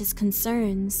dismissed his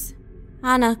concerns.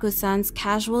 Hanako-san's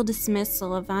casual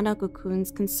dismissal of Hanako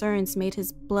Kun's concerns made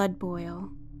his blood boil.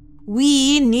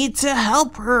 We need to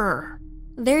help her.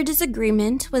 Their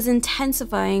disagreement was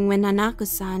intensifying when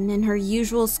Hanako-san, in her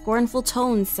usual scornful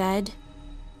tone, said,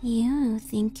 "You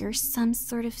think you're some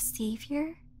sort of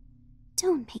savior?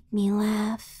 Don't make me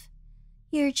laugh.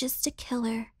 You're just a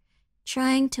killer,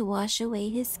 trying to wash away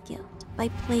his guilt by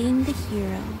playing the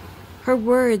hero." Her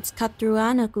words cut through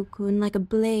Hanako Kun like a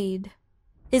blade.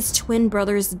 His twin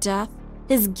brother's death,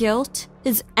 his guilt,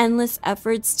 his endless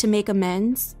efforts to make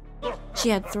amends. She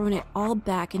had thrown it all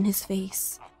back in his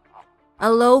face.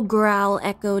 A low growl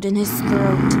echoed in his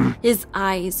throat, his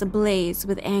eyes ablaze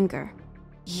with anger.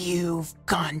 You've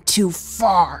gone too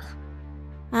far.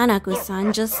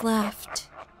 Hanako-san just laughed.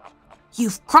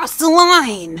 You've crossed the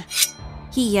line,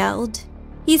 he yelled.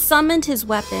 He summoned his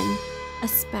weapon, a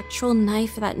spectral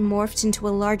knife that morphed into a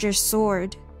larger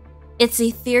sword. Its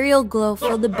ethereal glow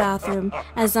filled the bathroom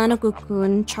as Hanako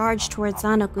Kun charged towards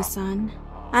Hanako-san.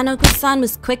 Hanako-san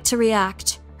was quick to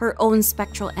react, her own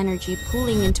spectral energy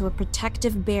pooling into a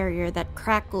protective barrier that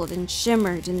crackled and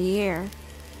shimmered in the air.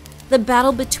 The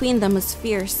battle between them was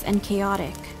fierce and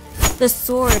chaotic. The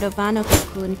sword of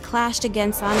Hanako Kun clashed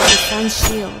against Hanako-san's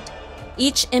shield,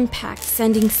 each impact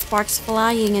sending sparks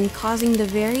flying and causing the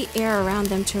very air around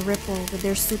them to ripple with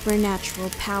their supernatural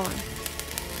power.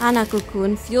 Hanako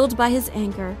Kun, fueled by his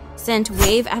anger, sent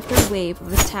wave after wave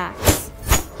of attacks.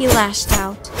 He lashed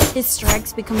out, his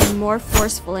strikes becoming more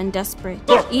forceful and desperate,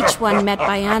 each one met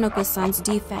by Hanako-san's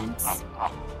defense.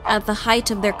 At the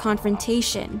height of their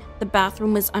confrontation, the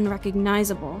bathroom was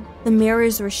unrecognizable. The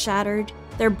mirrors were shattered,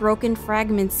 their broken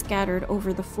fragments scattered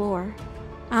over the floor.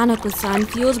 Hanako-san,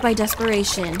 fueled by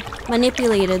desperation,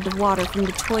 manipulated the water from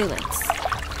the toilets.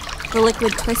 The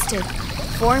liquid twisted,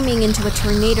 forming into a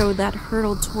tornado that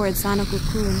hurtled towards Hanako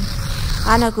Kun.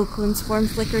 Hanako Kun's form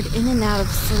flickered in and out of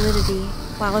solidity,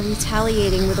 while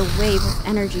retaliating with a wave of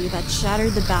energy that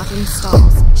shattered the bathroom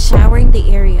stalls, showering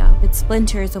the area with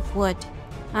splinters of wood.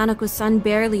 Hanako-san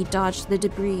barely dodged the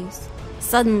debris.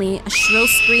 Suddenly, a shrill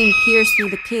scream pierced through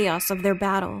the chaos of their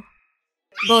battle.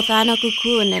 Both Hanako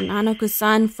Kun and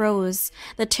Hanako-san froze,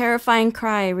 the terrifying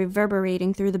cry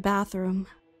reverberating through the bathroom.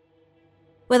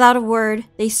 Without a word,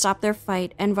 they stopped their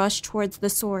fight and rushed towards the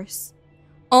source,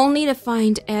 only to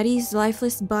find Eddie's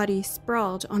lifeless body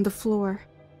sprawled on the floor.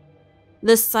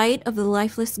 The sight of the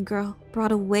lifeless girl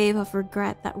brought a wave of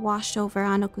regret that washed over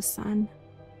Hanako-san.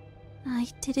 "I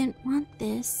didn't want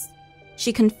this,"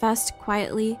 she confessed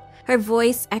quietly, her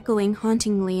voice echoing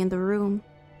hauntingly in the room.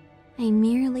 "I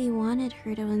merely wanted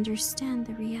her to understand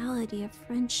the reality of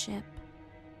friendship."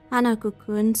 Hanako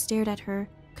Kun stared at her,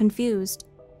 confused.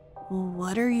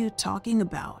 What are you talking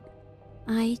about?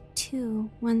 "I, too,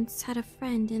 once had a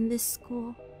friend in this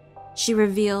school," she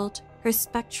revealed, her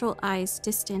spectral eyes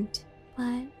distant.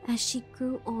 "But as she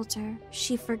grew older,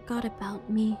 she forgot about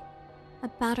me,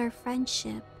 about our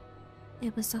friendship.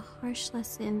 It was a harsh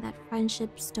lesson that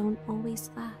friendships don't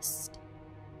always last."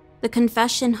 The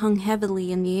confession hung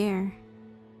heavily in the air.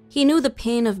 He knew the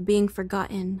pain of being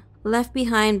forgotten, left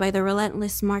behind by the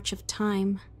relentless march of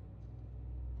time.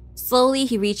 Slowly,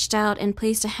 he reached out and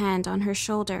placed a hand on her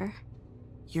shoulder.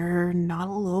 You're not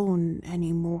alone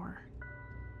anymore.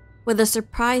 With a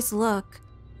surprised look,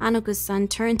 Hanako-san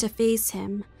turned to face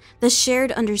him. The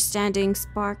shared understanding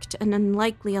sparked an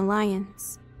unlikely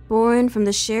alliance, born from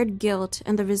the shared guilt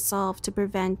and the resolve to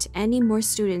prevent any more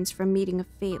students from meeting a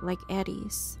fate like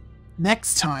Eddie's.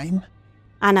 Next time,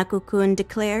 Hanako Kun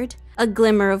declared, a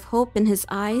glimmer of hope in his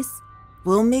eyes.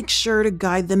 We'll make sure to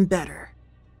guide them better.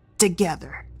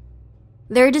 Together.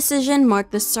 Their decision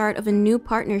marked the start of a new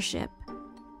partnership.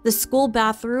 The school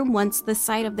bathroom, once the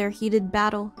site of their heated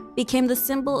battle, became the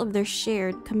symbol of their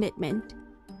shared commitment.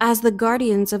 As the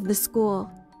guardians of the school,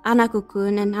 Hanako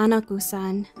Kun and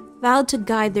Hanako-san vowed to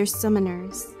guide their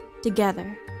summoners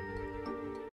together.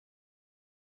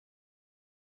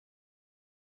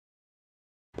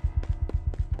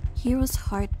 Hiro's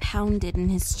heart pounded in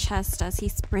his chest as he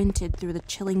sprinted through the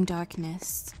chilling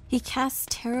darkness. He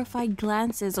cast terrified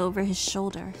glances over his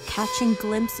shoulder, catching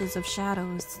glimpses of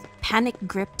shadows. Panic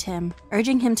gripped him,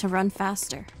 urging him to run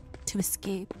faster, to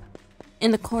escape. In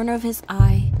the corner of his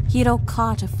eye, Hiro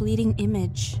caught a fleeting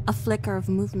image, a flicker of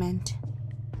movement.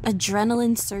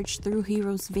 Adrenaline surged through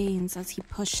Hiro's veins as he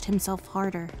pushed himself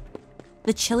harder.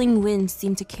 The chilling wind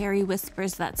seemed to carry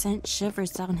whispers that sent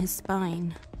shivers down his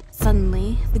spine.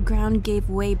 Suddenly, the ground gave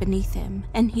way beneath him,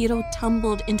 and Hiro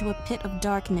tumbled into a pit of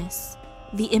darkness.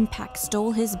 The impact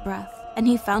stole his breath, and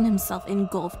he found himself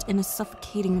engulfed in a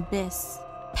suffocating abyss.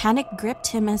 Panic gripped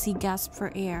him as he gasped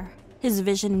for air, his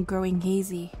vision growing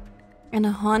hazy, and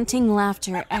a haunting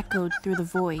laughter echoed through the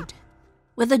void.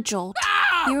 With a jolt,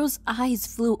 Hiro's eyes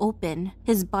flew open,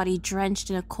 his body drenched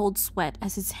in a cold sweat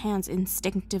as his hands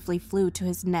instinctively flew to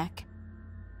his neck.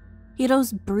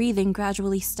 Hiro's breathing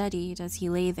gradually steadied as he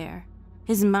lay there,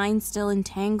 his mind still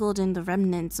entangled in the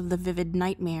remnants of the vivid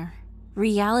nightmare.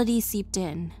 Reality seeped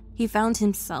in. He found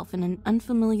himself in an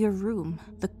unfamiliar room,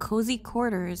 the cozy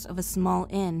quarters of a small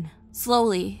inn.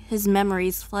 Slowly, his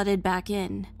memories flooded back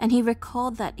in, and he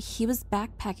recalled that he was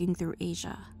backpacking through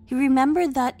Asia. He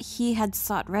remembered that he had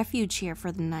sought refuge here for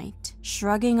the night.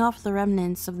 Shrugging off the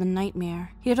remnants of the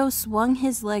nightmare, Hiro swung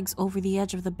his legs over the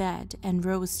edge of the bed and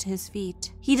rose to his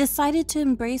feet. He decided to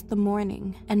embrace the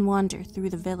morning and wander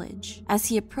through the village. As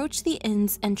he approached the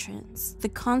inn's entrance, the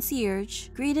concierge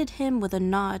greeted him with a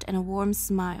nod and a warm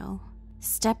smile.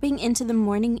 Stepping into the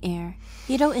morning air,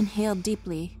 Hiro inhaled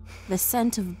deeply, the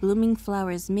scent of blooming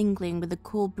flowers mingling with the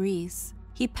cool breeze.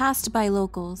 He passed by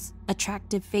locals,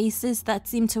 attractive faces that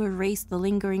seemed to erase the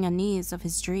lingering unease of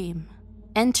his dream.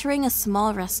 Entering a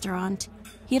small restaurant,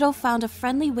 Hiro found a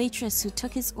friendly waitress who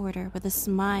took his order with a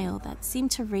smile that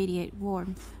seemed to radiate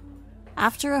warmth.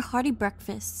 After a hearty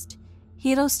breakfast,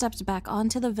 Hiro stepped back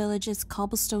onto the village's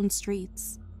cobblestone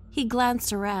streets. He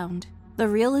glanced around, the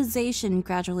realization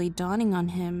gradually dawning on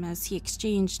him as he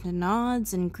exchanged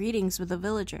nods and greetings with the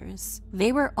villagers.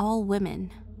 They were all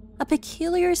women. A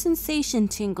peculiar sensation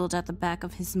tingled at the back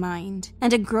of his mind,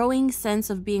 and a growing sense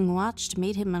of being watched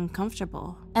made him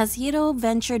uncomfortable. As Hiro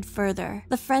ventured further,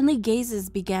 the friendly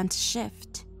gazes began to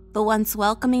shift. The once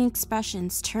welcoming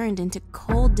expressions turned into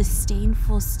cold,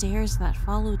 disdainful stares that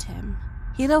followed him.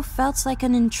 Hiro felt like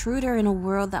an intruder in a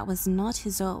world that was not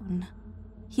his own.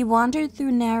 He wandered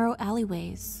through narrow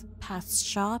alleyways, past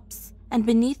shops, and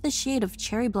beneath the shade of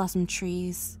cherry blossom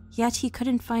trees. Yet he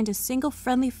couldn't find a single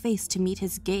friendly face to meet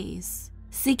his gaze.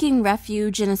 Seeking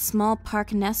refuge in a small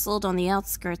park nestled on the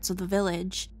outskirts of the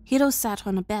village, Hiro sat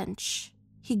on a bench.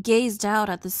 He gazed out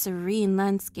at the serene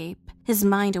landscape, his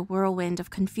mind a whirlwind of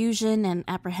confusion and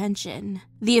apprehension.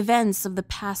 The events of the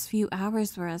past few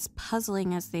hours were as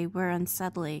puzzling as they were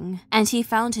unsettling, and he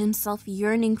found himself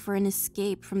yearning for an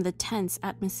escape from the tense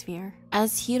atmosphere.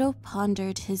 As Hiro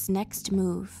pondered his next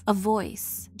move, a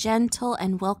voice, gentle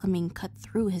and welcoming, cut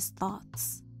through his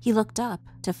thoughts. He looked up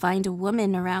to find a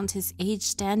woman around his age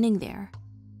standing there.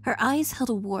 Her eyes held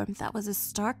a warmth that was a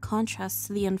stark contrast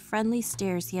to the unfriendly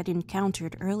stares he had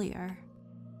encountered earlier.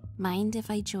 "Mind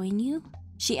if I join you?"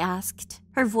 she asked,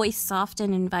 her voice soft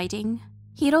and inviting.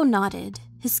 Hiro nodded,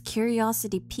 his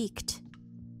curiosity piqued.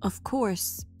 "Of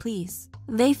course, please."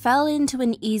 They fell into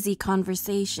an easy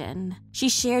conversation. She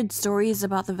shared stories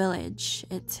about the village,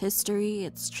 its history,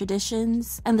 its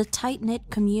traditions, and the tight-knit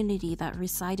community that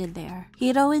resided there.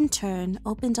 Hiro, in turn,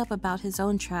 opened up about his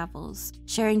own travels,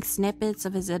 sharing snippets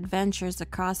of his adventures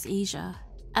across Asia.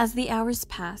 As the hours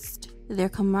passed, their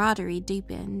camaraderie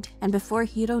deepened, and before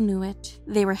Hiro knew it,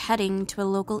 they were heading to a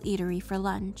local eatery for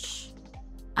lunch.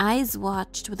 Eyes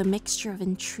watched with a mixture of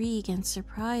intrigue and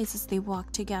surprise as they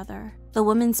walked together. The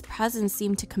woman's presence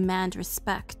seemed to command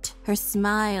respect, her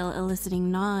smile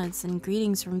eliciting nods and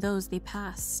greetings from those they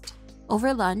passed.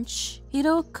 Over lunch,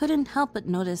 Hiro couldn't help but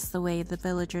notice the way the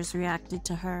villagers reacted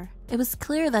to her. It was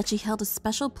clear that she held a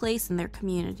special place in their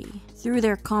community. Through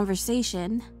their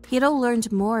conversation, Hiro learned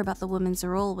more about the woman's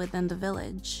role within the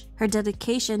village, her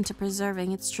dedication to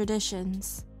preserving its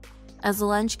traditions. As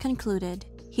lunch concluded,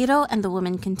 Hiro and the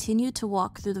woman continued to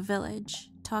walk through the village,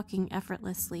 talking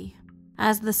effortlessly.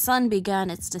 As the sun began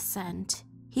its descent,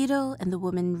 Hiro and the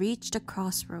woman reached a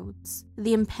crossroads.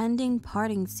 The impending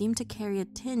parting seemed to carry a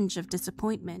tinge of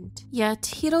disappointment. Yet,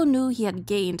 Hiro knew he had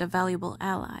gained a valuable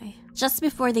ally. Just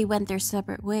before they went their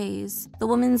separate ways, the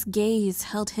woman's gaze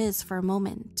held his for a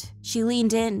moment. She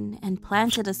leaned in and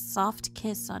planted a soft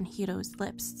kiss on Hiro's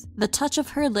lips. The touch of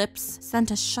her lips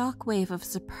sent a shockwave of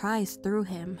surprise through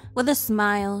him. With a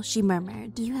smile, she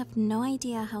murmured, "You have no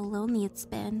idea how lonely it's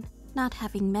been, not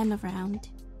having men around."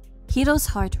 Hiro's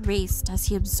heart raced as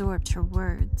he absorbed her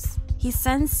words. He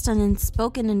sensed an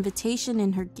unspoken invitation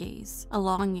in her gaze, a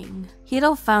longing.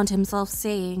 Hiro found himself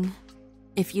saying,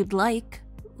 "If you'd like,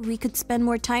 we could spend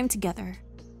more time together.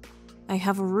 I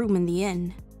have a room in the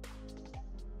inn."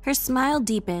 Her smile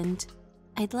deepened.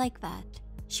 "I'd like that,"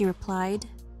 she replied.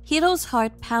 Hiro's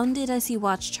heart pounded as he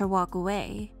watched her walk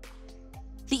away.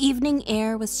 The evening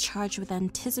air was charged with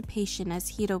anticipation as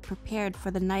Hiro prepared for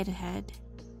the night ahead.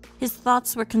 His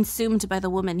thoughts were consumed by the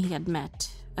woman he had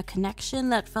met, a connection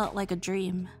that felt like a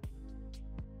dream.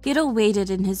 Hiro waited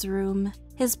in his room,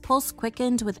 his pulse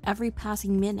quickened with every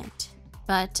passing minute.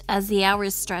 But as the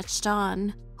hours stretched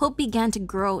on, hope began to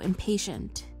grow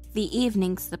impatient. The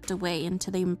evening slipped away into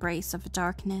the embrace of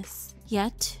darkness.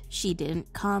 Yet, she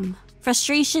didn't come.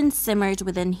 Frustration simmered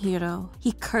within Hiro.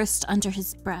 He cursed under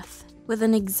his breath. With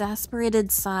an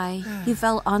exasperated sigh, he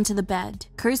fell onto the bed,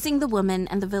 cursing the woman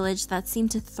and the village that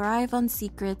seemed to thrive on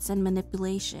secrets and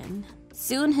manipulation.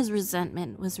 Soon his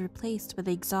resentment was replaced with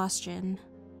exhaustion.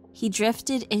 He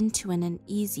drifted into an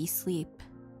uneasy sleep.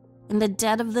 In the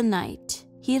dead of the night,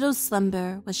 Hiro's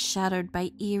slumber was shattered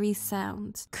by eerie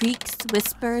sounds, creaks,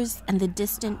 whispers, and the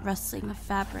distant rustling of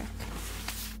fabric.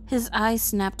 His eyes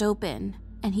snapped open,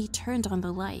 and he turned on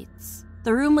the lights.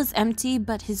 The room was empty,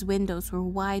 but his windows were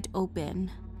wide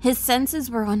open. His senses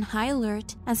were on high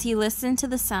alert as he listened to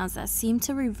the sounds that seemed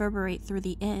to reverberate through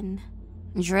the inn.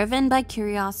 Driven by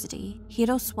curiosity,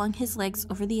 Hiro swung his legs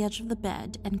over the edge of the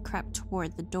bed and crept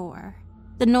toward the door.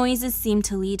 The noises seemed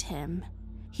to lead him.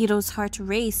 Hiro's heart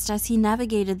raced as he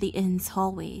navigated the inn's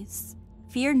hallways.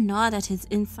 Fear gnawed at his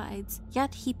insides,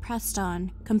 yet he pressed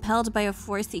on, compelled by a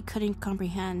force he couldn't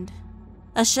comprehend.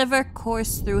 A shiver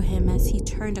coursed through him as he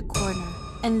turned a corner,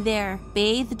 and there,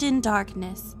 bathed in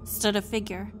darkness, stood a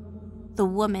figure, the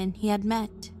woman he had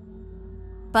met.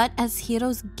 But as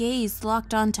Hiro's gaze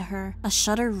locked onto her, a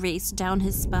shudder raced down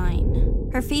his spine.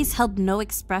 Her face held no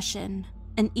expression,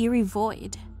 an eerie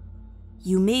void.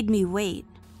 "You made me wait."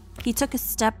 He took a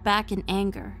step back in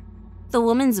anger. The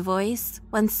woman's voice,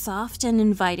 once soft and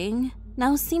inviting,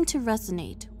 now seemed to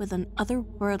resonate with an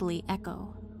otherworldly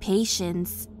echo.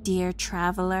 "Patience, dear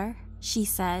traveler," she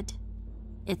said.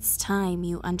 "It's time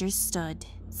you understood."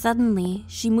 Suddenly,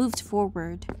 she moved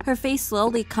forward, her face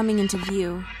slowly coming into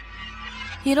view.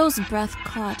 Hiro's breath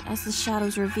caught as the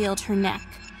shadows revealed her neck,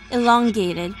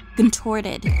 elongated,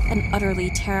 contorted, and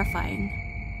utterly terrifying.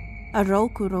 A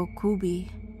Rokurokubi.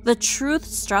 The truth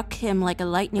struck him like a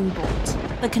lightning bolt.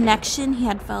 The connection he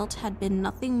had felt had been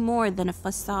nothing more than a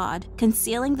facade,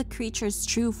 concealing the creature's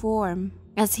true form.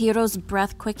 As Hiro's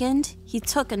breath quickened, he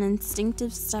took an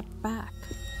instinctive step back.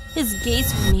 His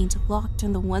gaze remained locked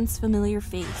on the once familiar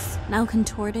face, now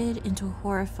contorted into a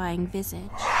horrifying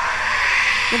visage.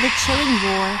 With a chilling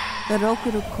roar, the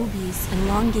Rokurokubi's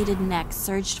elongated neck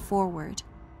surged forward,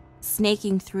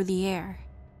 snaking through the air.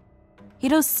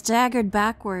 Hiro staggered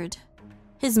backward,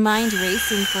 his mind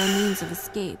racing for a means of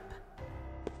escape.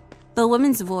 The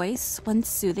woman's voice, once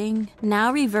soothing,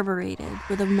 now reverberated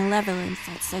with a malevolence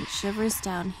that sent shivers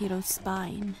down Hiro's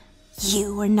spine.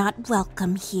 "You are not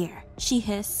welcome here," she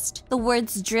hissed, the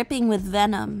words dripping with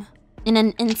venom. In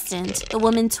an instant, the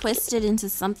woman twisted into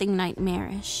something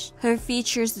nightmarish, her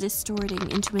features distorting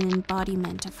into an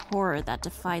embodiment of horror that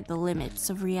defied the limits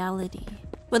of reality.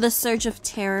 With a surge of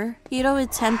terror, Hiro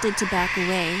attempted to back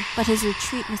away, but his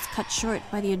retreat was cut short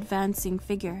by the advancing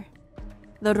figure.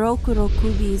 The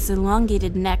Rokurokubi's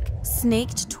elongated neck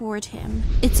snaked toward him,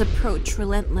 its approach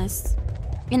relentless.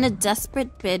 In a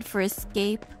desperate bid for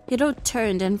escape, Hiro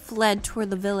turned and fled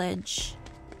toward the village.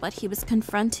 But he was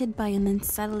confronted by an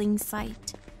unsettling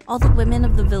sight. All the women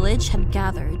of the village had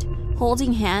gathered,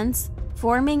 holding hands,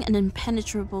 forming an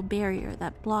impenetrable barrier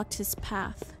that blocked his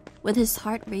path. With his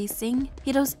heart racing,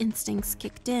 Hiro's instincts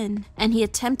kicked in, and he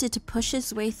attempted to push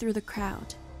his way through the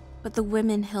crowd. But the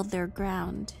women held their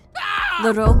ground.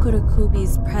 The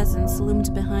Rokurokubi's presence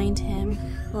loomed behind him,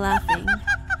 laughing.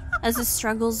 As his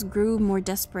struggles grew more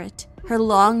desperate, her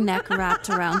long neck wrapped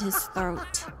around his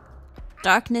throat.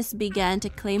 Darkness began to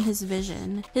claim his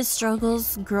vision, his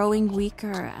struggles growing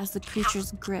weaker as the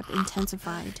creature's grip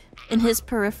intensified. In his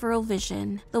peripheral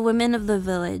vision, the women of the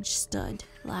village stood,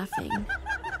 laughing.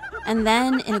 And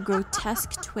then, in a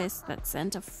grotesque twist that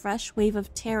sent a fresh wave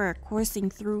of terror coursing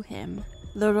through him,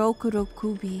 the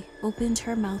Rokurokubi opened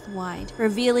her mouth wide,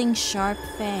 revealing sharp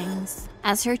fangs.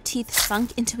 As her teeth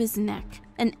sunk into his neck,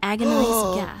 an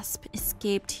agonized gasp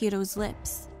escaped Hiro's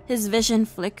lips, his vision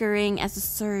flickering as a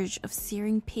surge of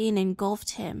searing pain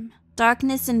engulfed him.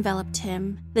 Darkness enveloped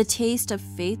him, the taste of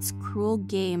fate's cruel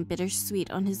game bittersweet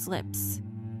on his lips.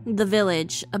 The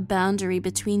village, a boundary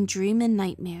between dream and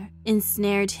nightmare,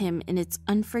 ensnared him in its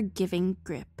unforgiving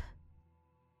grip.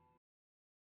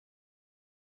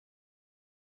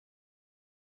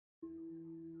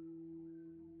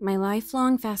 My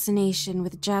lifelong fascination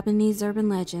with Japanese urban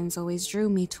legends always drew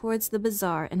me towards the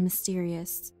bizarre and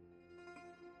mysterious.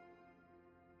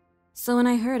 So when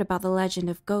I heard about the legend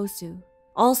of Gosu,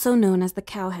 also known as the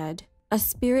Cowhead, a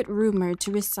spirit rumored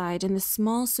to reside in the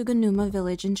small Suganuma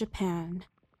village in Japan,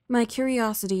 my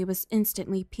curiosity was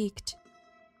instantly piqued.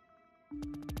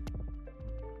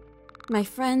 My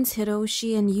friends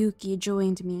Hiroshi and Yuki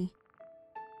joined me.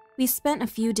 We spent a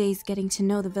few days getting to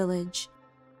know the village,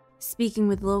 speaking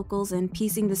with locals and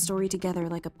piecing the story together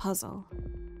like a puzzle.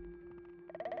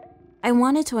 I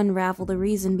wanted to unravel the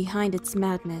reason behind its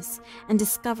madness and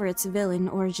discover its villain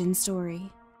origin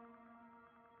story.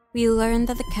 We learned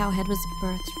that the Cowhead was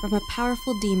birthed from a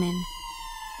powerful demon,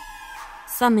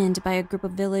 summoned by a group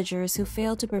of villagers who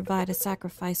failed to provide a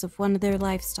sacrifice of one of their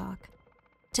livestock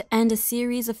to end a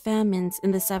series of famines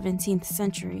in the 17th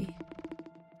century.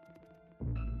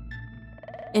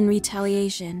 In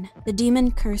retaliation, the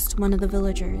demon cursed one of the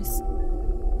villagers,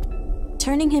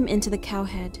 turning him into the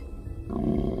Cowhead,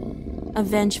 a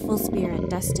vengeful spirit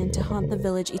destined to haunt the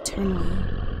village eternally,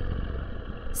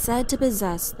 said to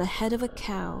possess the head of a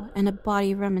cow and a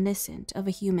body reminiscent of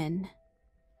a human.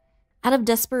 Out of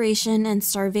desperation and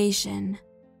starvation,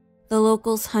 the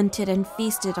locals hunted and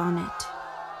feasted on it.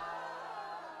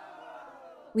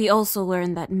 We also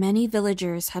learned that many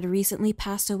villagers had recently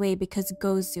passed away because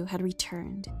Gozu had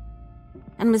returned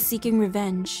and was seeking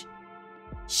revenge,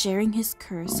 sharing his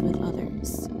curse with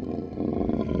others.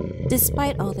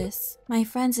 Despite all this, my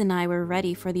friends and I were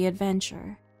ready for the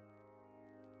adventure.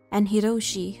 And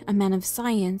Hiroshi, a man of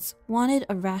science, wanted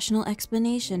a rational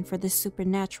explanation for this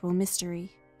supernatural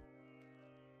mystery.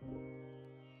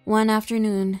 One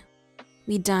afternoon,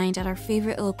 we dined at our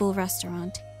favorite local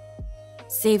restaurant,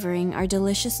 savoring our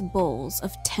delicious bowls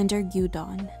of tender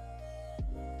gyudon.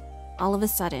 All of a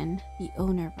sudden, the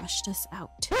owner rushed us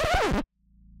out.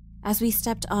 As we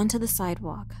stepped onto the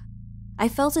sidewalk, I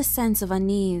felt a sense of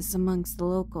unease amongst the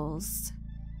locals.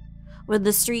 With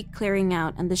the street clearing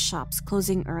out and the shops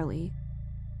closing early,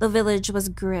 the village was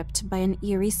gripped by an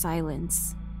eerie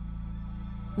silence.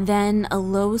 Then a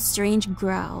low, strange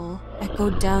growl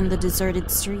echoed down the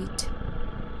deserted street.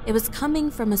 It was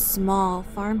coming from a small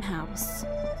farmhouse.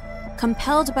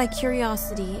 Compelled by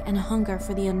curiosity and hunger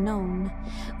for the unknown,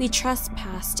 we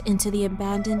trespassed into the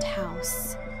abandoned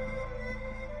house.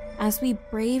 As we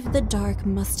braved the dark,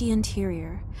 musty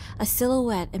interior, a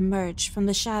silhouette emerged from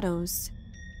the shadows.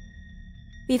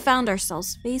 We found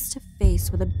ourselves face to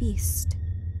face with a beast.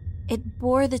 It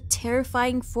bore the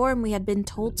terrifying form we had been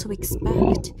told to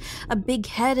expect, a big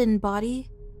head and body.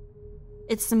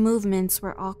 Its movements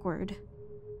were awkward.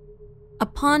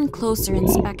 Upon closer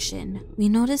inspection, we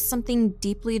noticed something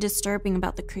deeply disturbing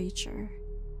about the creature.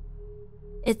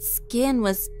 Its skin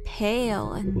was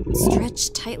pale and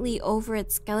stretched tightly over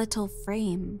its skeletal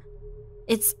frame.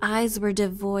 Its eyes were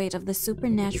devoid of the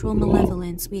supernatural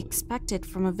malevolence we expected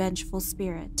from a vengeful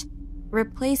spirit,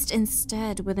 replaced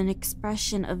instead with an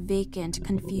expression of vacant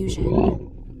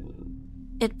confusion.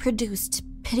 It produced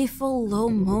pitiful low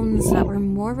moans that were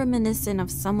more reminiscent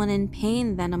of someone in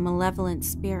pain than a malevolent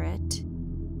spirit.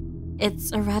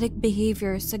 Its erratic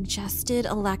behavior suggested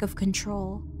a lack of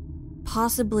control,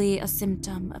 possibly a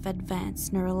symptom of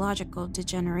advanced neurological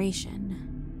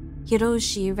degeneration.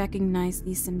 Hiroshi recognized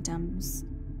these symptoms.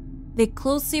 They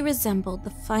closely resembled the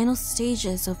final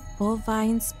stages of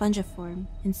bovine spongiform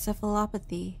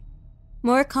encephalopathy,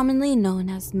 more commonly known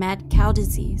as mad cow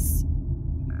disease,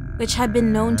 which had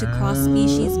been known to cross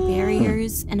species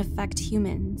barriers and affect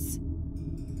humans.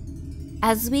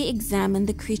 As we examined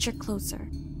the creature closer,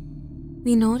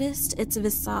 we noticed its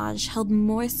visage held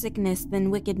more sickness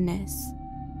than wickedness.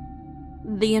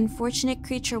 The unfortunate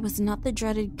creature was not the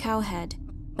dreaded Cowhead,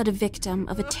 but a victim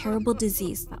of a terrible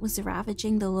disease that was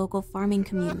ravaging the local farming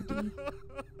community.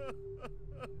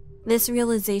 This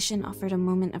realization offered a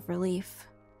moment of relief.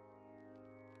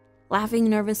 Laughing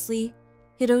nervously,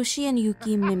 Hiroshi and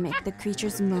Yuki mimicked the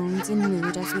creature's moans and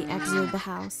mood as we exited the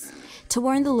house to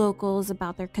warn the locals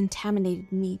about their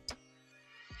contaminated meat,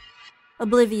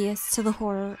 oblivious to the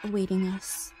horror awaiting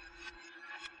us.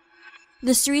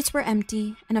 The streets were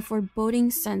empty, and a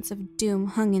foreboding sense of doom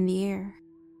hung in the air.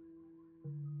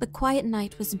 The quiet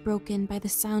night was broken by the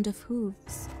sound of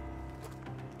hooves.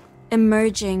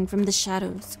 Emerging from the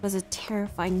shadows was a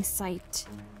terrifying sight.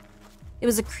 It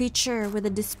was a creature with a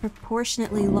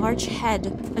disproportionately large head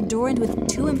adorned with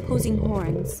 2 imposing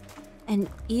horns and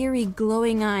eerie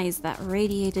glowing eyes that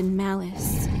radiated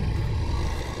malice,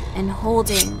 and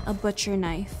holding a butcher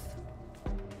knife.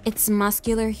 Its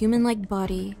muscular human-like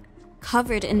body,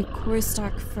 covered in coarse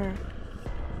dark fur,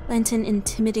 lent an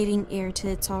intimidating air to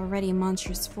its already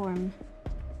monstrous form.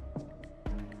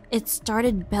 It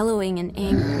started bellowing in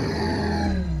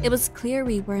anger. It was clear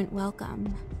we weren't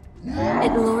welcome.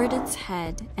 It lowered its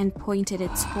head and pointed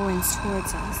its horns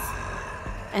towards us,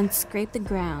 and scraped the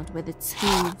ground with its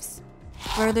hooves,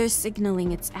 further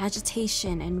signaling its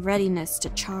agitation and readiness to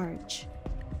charge.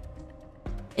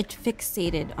 It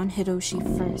fixated on Hiroshi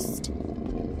first,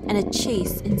 and a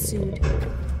chase ensued.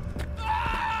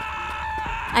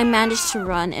 I managed to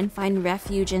run and find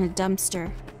refuge in a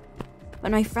dumpster,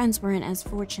 but my friends weren't as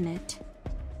fortunate.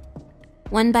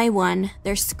 One by one,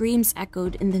 their screams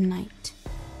echoed in the night.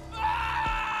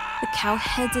 The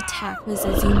Cowhead's attack was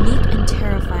as unique and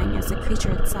terrifying as the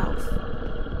creature itself.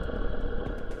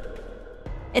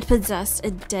 It possessed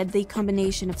a deadly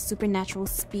combination of supernatural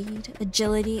speed,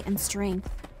 agility, and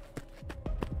strength.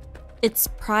 Its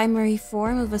primary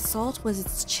form of assault was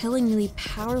its chillingly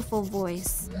powerful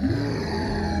voice.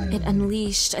 It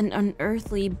unleashed an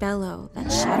unearthly bellow that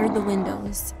shattered the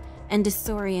windows and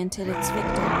disoriented its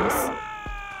victims.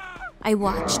 I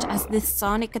watched as this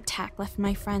sonic attack left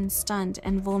my friends stunned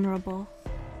and vulnerable.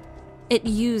 It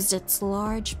used its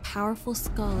large, powerful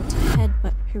skull to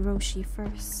headbutt Hiroshi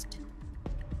first.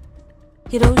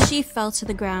 Hiroshi fell to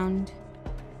the ground.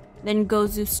 Then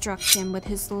Gozu struck him with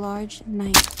his large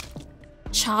knife,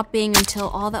 chopping until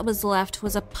all that was left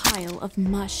was a pile of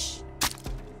mush.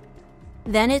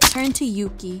 Then it turned to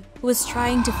Yuki, who was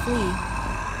trying to flee,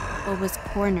 but was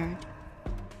cornered.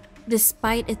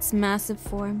 Despite its massive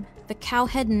form, the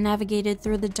Cowhead navigated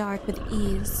through the dark with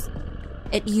ease.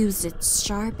 It used its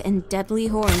sharp and deadly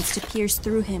horns to pierce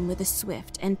through him with a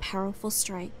swift and powerful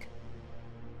strike.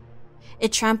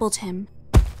 It trampled him,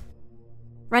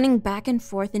 running back and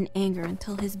forth in anger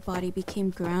until his body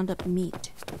became ground-up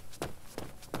meat.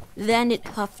 Then it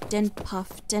huffed and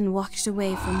puffed and walked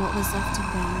away from what was left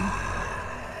of them.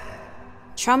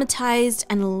 Traumatized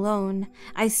and alone,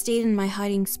 I stayed in my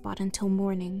hiding spot until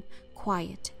morning,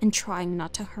 quiet and trying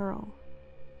not to hurl.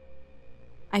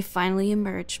 I finally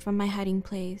emerged from my hiding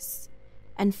place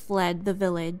and fled the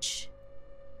village.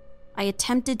 I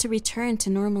attempted to return to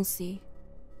normalcy,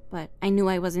 but I knew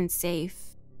I wasn't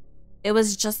safe. It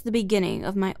was just the beginning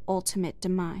of my ultimate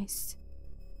demise.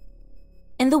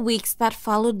 In the weeks that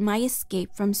followed my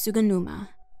escape from Suganuma,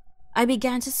 I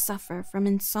began to suffer from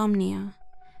insomnia,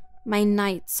 my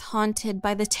nights haunted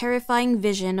by the terrifying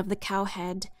vision of the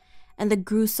Cowhead and the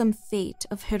gruesome fate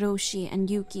of Hiroshi and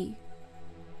Yuki.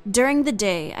 During the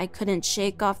day, I couldn't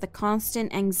shake off the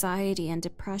constant anxiety and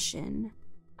depression.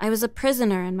 I was a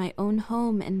prisoner in my own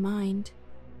home and mind,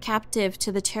 captive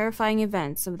to the terrifying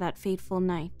events of that fateful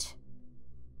night.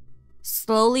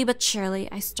 Slowly but surely,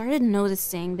 I started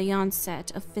noticing the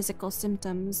onset of physical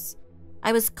symptoms.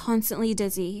 I was constantly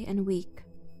dizzy and weak,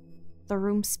 the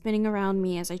room spinning around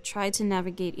me as I tried to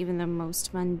navigate even the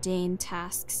most mundane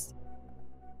tasks.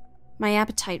 My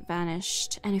appetite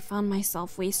vanished, and I found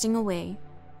myself wasting away,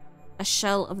 a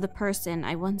shell of the person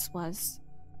I once was.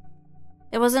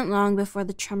 It wasn't long before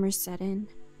the tremors set in.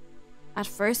 At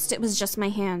first, it was just my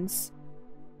hands,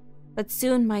 but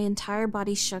soon my entire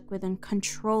body shook with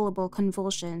uncontrollable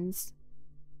convulsions.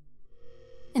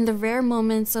 In the rare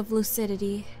moments of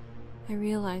lucidity, I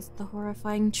realized the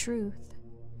horrifying truth.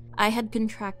 I had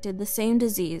contracted the same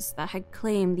disease that had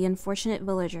claimed the unfortunate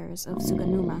villagers of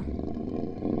Suganuma.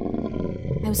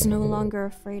 I was no longer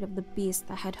afraid of the beast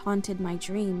that had haunted my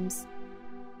dreams.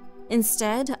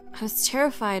 Instead, I was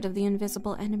terrified of the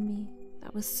invisible enemy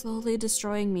that was slowly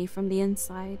destroying me from the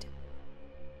inside.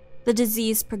 The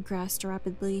disease progressed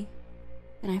rapidly,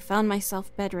 and I found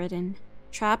myself bedridden,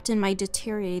 trapped in my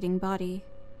deteriorating body.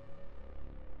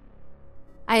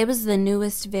 I was the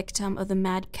newest victim of the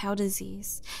mad cow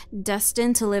disease,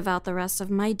 destined to live out the rest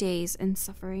of my days in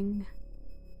suffering.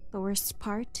 The worst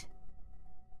part?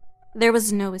 There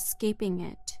was no escaping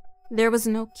it. There was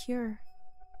no cure.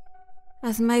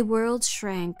 As my world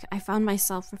shrank, I found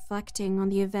myself reflecting on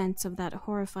the events of that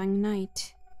horrifying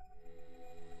night.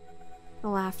 The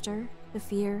laughter, the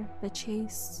fear, the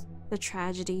chase, the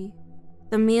tragedy,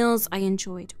 the meals I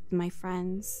enjoyed with my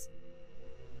friends.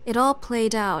 It all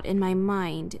played out in my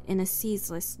mind in a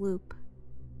ceaseless loop.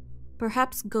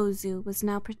 Perhaps Gozu was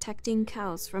now protecting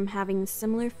cows from having a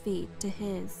similar fate to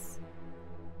his,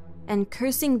 and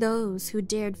cursing those who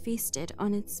dared feast it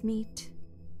on its meat.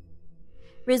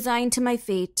 Resigned to my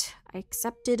fate, I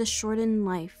accepted a shortened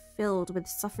life filled with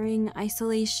suffering,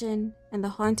 isolation, and the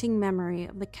haunting memory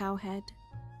of the Cowhead.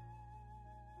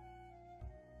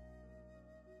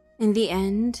 In the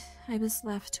end, I was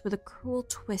left with a cruel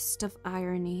twist of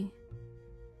irony.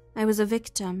 I was a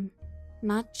victim,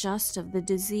 not just of the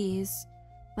disease,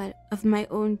 but of my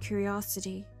own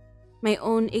curiosity, my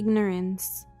own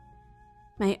ignorance,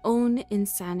 my own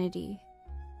insanity.